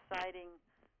matter of deciding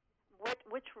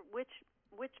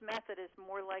which method is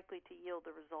more likely to yield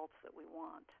the results that we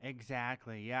want.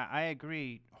 Exactly. Yeah, I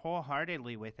agree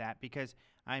wholeheartedly with that because,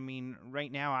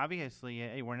 right now,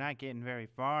 obviously, we're not getting very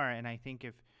far, and I think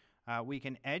if we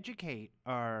can educate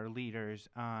our leaders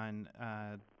on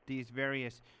these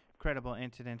various credible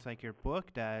incidents like your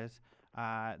book does,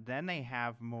 then they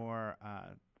have more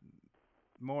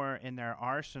in their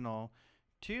arsenal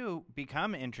to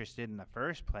become interested in the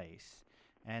first place,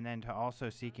 and then to also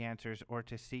seek answers or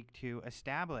to seek to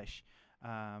establish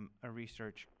a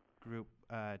research group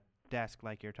desk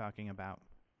like you're talking about.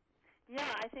 Yeah,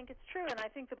 I think it's true, and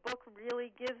I think the book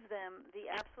really gives them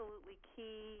the absolutely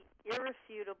key,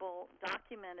 irrefutable,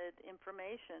 documented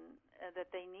information that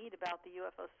they need about the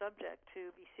UFO subject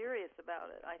to be serious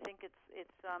about it. I think it's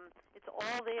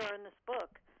all there in this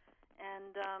book,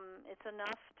 and it's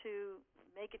enough to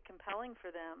make it compelling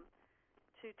for them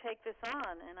to take this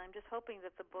on. And I'm just hoping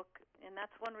that the book, and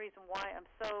that's one reason why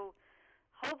I'm so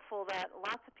hopeful that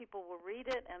lots of people will read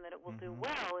it and that it will do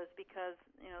well, is because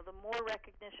the more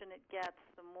recognition it gets,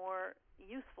 the more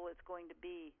useful it's going to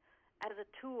be as a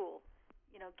tool.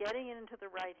 Getting it into the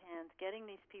right hands, getting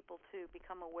these people to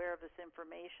become aware of this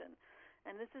information,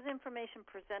 and this is information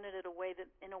presented in a way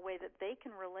that they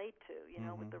can relate to.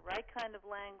 With the right kind of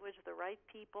language, the right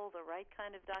people, the right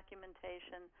kind of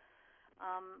documentation.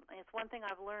 It's one thing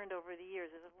I've learned over the years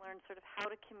is I've learned sort of how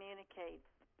to communicate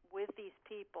with these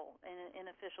people in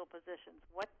official positions.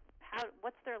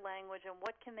 What's their language and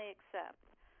what can they accept?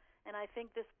 And I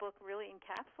think this book really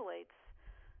encapsulates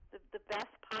the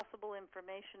best possible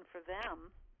information for them.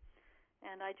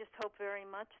 And I just hope very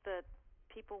much that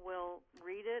people will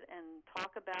read it and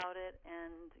talk about it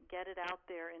and get it out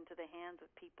there into the hands of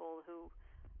people who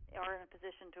are in a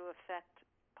position to affect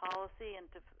policy and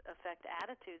to affect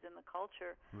attitudes in the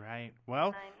culture. Right.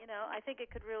 Well, and, I think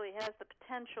it could really has the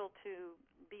potential to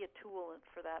be a tool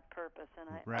for that purpose, and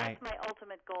right. that's my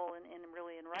ultimate goal in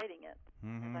writing it.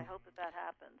 And I hope that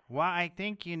happens. Well, I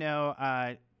think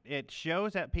it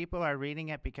shows that people are reading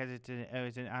it because it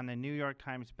was on the New York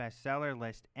Times bestseller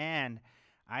list, and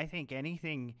I think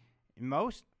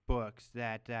most books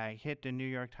that hit the New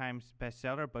York Times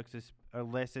bestseller books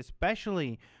list,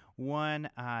 especially one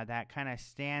that kind of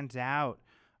stands out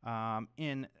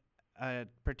in a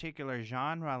particular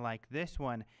genre like this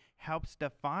one, helps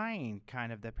define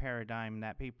kind of the paradigm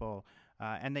that people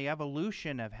and the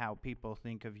evolution of how people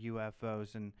think of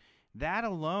UFOs. And that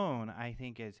alone, I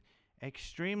think, is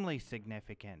extremely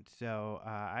significant. So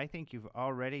I think you've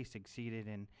already succeeded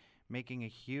in making a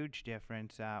huge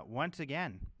difference once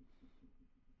again.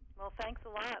 Well, thanks a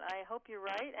lot. I hope you're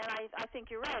right, and I think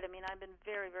you're right. I mean, I've been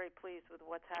very, very pleased with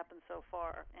what's happened so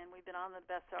far, and we've been on the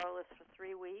bestseller list for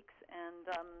 3 weeks. And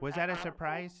was that a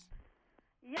surprise?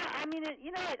 Yeah, I mean, as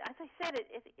I said, it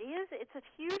is. It's a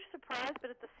huge surprise, but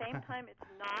at the same time, it's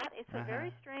not. It's a very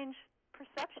strange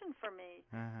perception for me,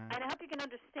 and I hope you can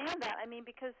understand that. I mean,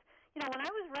 because when I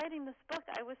was writing this book,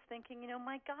 I was thinking,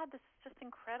 my God, this is just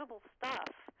incredible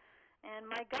stuff, and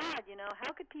my God,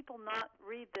 how could people not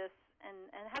read this?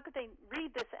 And how could they read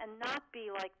this and not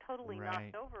be like totally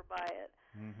knocked over by it?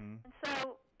 And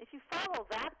so if you follow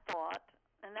that thought,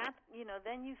 and that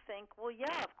then you think, well,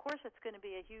 yeah, of course it's going to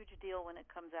be a huge deal when it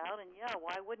comes out, and yeah,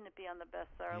 why wouldn't it be on the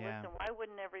bestseller list, and why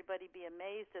wouldn't everybody be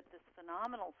amazed at this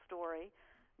phenomenal story,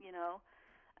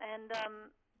 And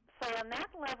so on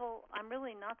that level, I'm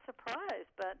really not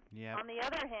surprised. But on the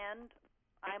other hand,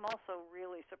 I'm also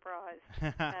really surprised.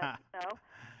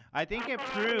 I think it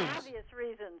proves for obvious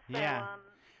reasons. So,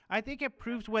 I think it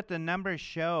proves what the numbers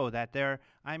show, that if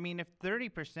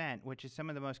 30%, which is some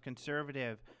of the most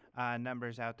conservative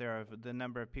numbers out there of the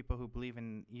number of people who believe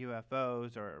in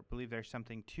UFOs or believe there's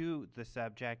something to the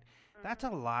subject, that's a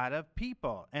lot of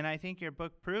people. And I think your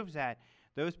book proves that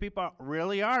those people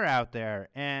really are out there,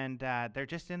 and they're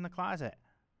just in the closet.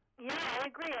 Yeah, I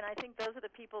agree, and I think those are the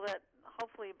people that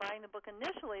hopefully buying the book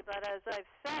initially, but as I've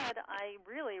said, I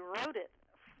really wrote it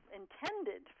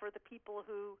intended for the people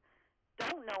who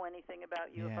don't know anything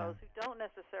about UFOs, who don't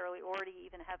necessarily already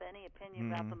even have any opinion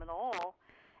about them at all,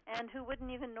 and who wouldn't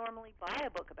even normally buy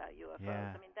a book about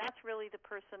UFOs. I mean, that's really the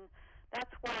person.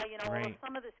 That's why, although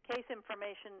some of this case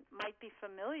information might be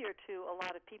familiar to a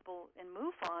lot of people in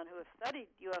MUFON who have studied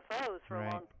UFOs for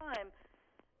a long time,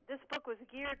 this book was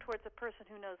geared towards a person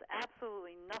who knows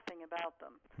absolutely nothing about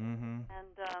them.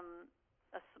 And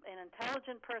an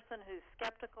intelligent person who's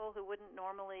skeptical, who wouldn't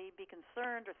normally be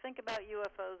concerned or think about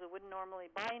UFOs, who wouldn't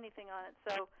normally buy anything on it.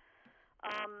 So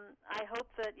I hope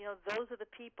that, those are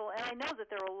the people, and I know that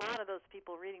there are a lot of those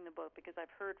people reading the book because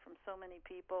I've heard from so many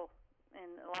people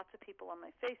and lots of people on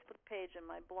my Facebook page and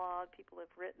my blog. People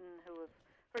have written who are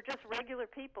just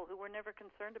regular people who were never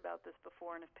concerned about this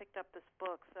before and have picked up this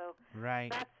book. So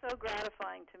that's so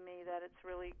gratifying to me that it's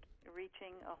really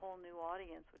reaching a whole new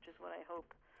audience, which is what I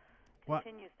hope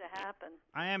continues to happen.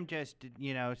 I am just,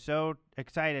 so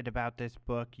excited about this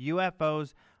book.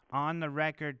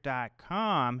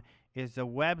 UFOsontherecord.com is the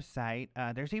website.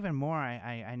 There's even more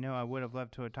I know I would have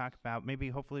loved to talk about. Maybe,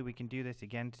 hopefully, we can do this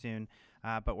again soon,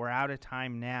 but we're out of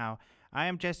time now. I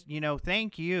am just,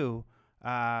 thank you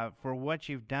for what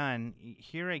you've done.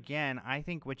 Here again, I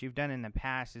think what you've done in the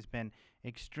past has been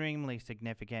extremely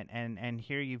significant, and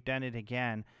here you've done it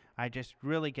again. I just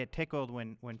really get tickled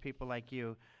when people like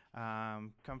you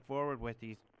come forward with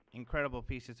these incredible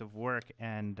pieces of work,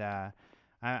 and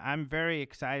I'm very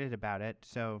excited about it.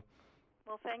 So,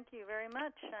 well, thank you very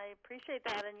much. I appreciate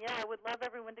that, and I would love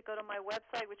everyone to go to my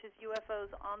website, which is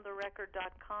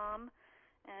UFOsontherecord.com,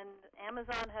 and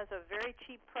Amazon has a very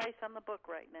cheap price on the book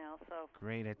right now. So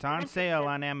great, it's on sale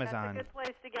on Amazon. That's a good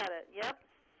place to get it. Yep.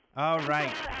 All right.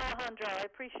 Thanks a lot, Alejandro. I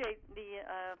appreciate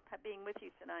being with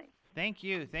you tonight. Thank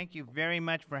you very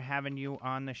much for having you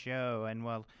on the show, and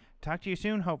we'll talk to you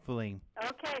soon, hopefully.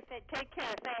 Okay, take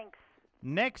care. Thanks.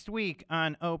 Next week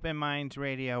on Open Minds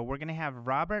Radio, we're going to have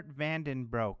Robert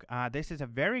Vandenbroek. This is a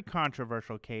very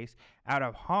controversial case out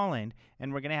of Holland,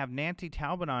 and we're going to have Nancy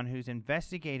Talbot on, who's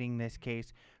investigating this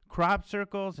case. Crop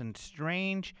circles and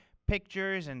strange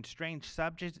pictures and strange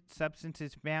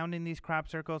substances found in these crop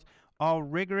circles, all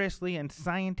rigorously and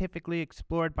scientifically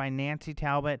explored by Nancy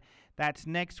Talbot. That's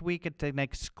next week. It's an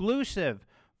exclusive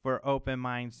for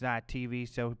OpenMinds.tv,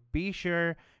 so be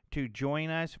sure to join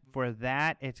us for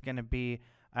that. It's going to be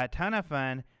a ton of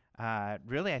fun.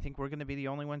 really, I think we're going to be the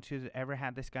only ones who's ever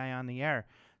had this guy on the air.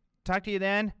 Talk to you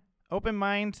then. Open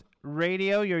Minds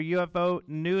Radio, your UFO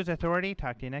news authority.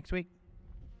 Talk to you next week.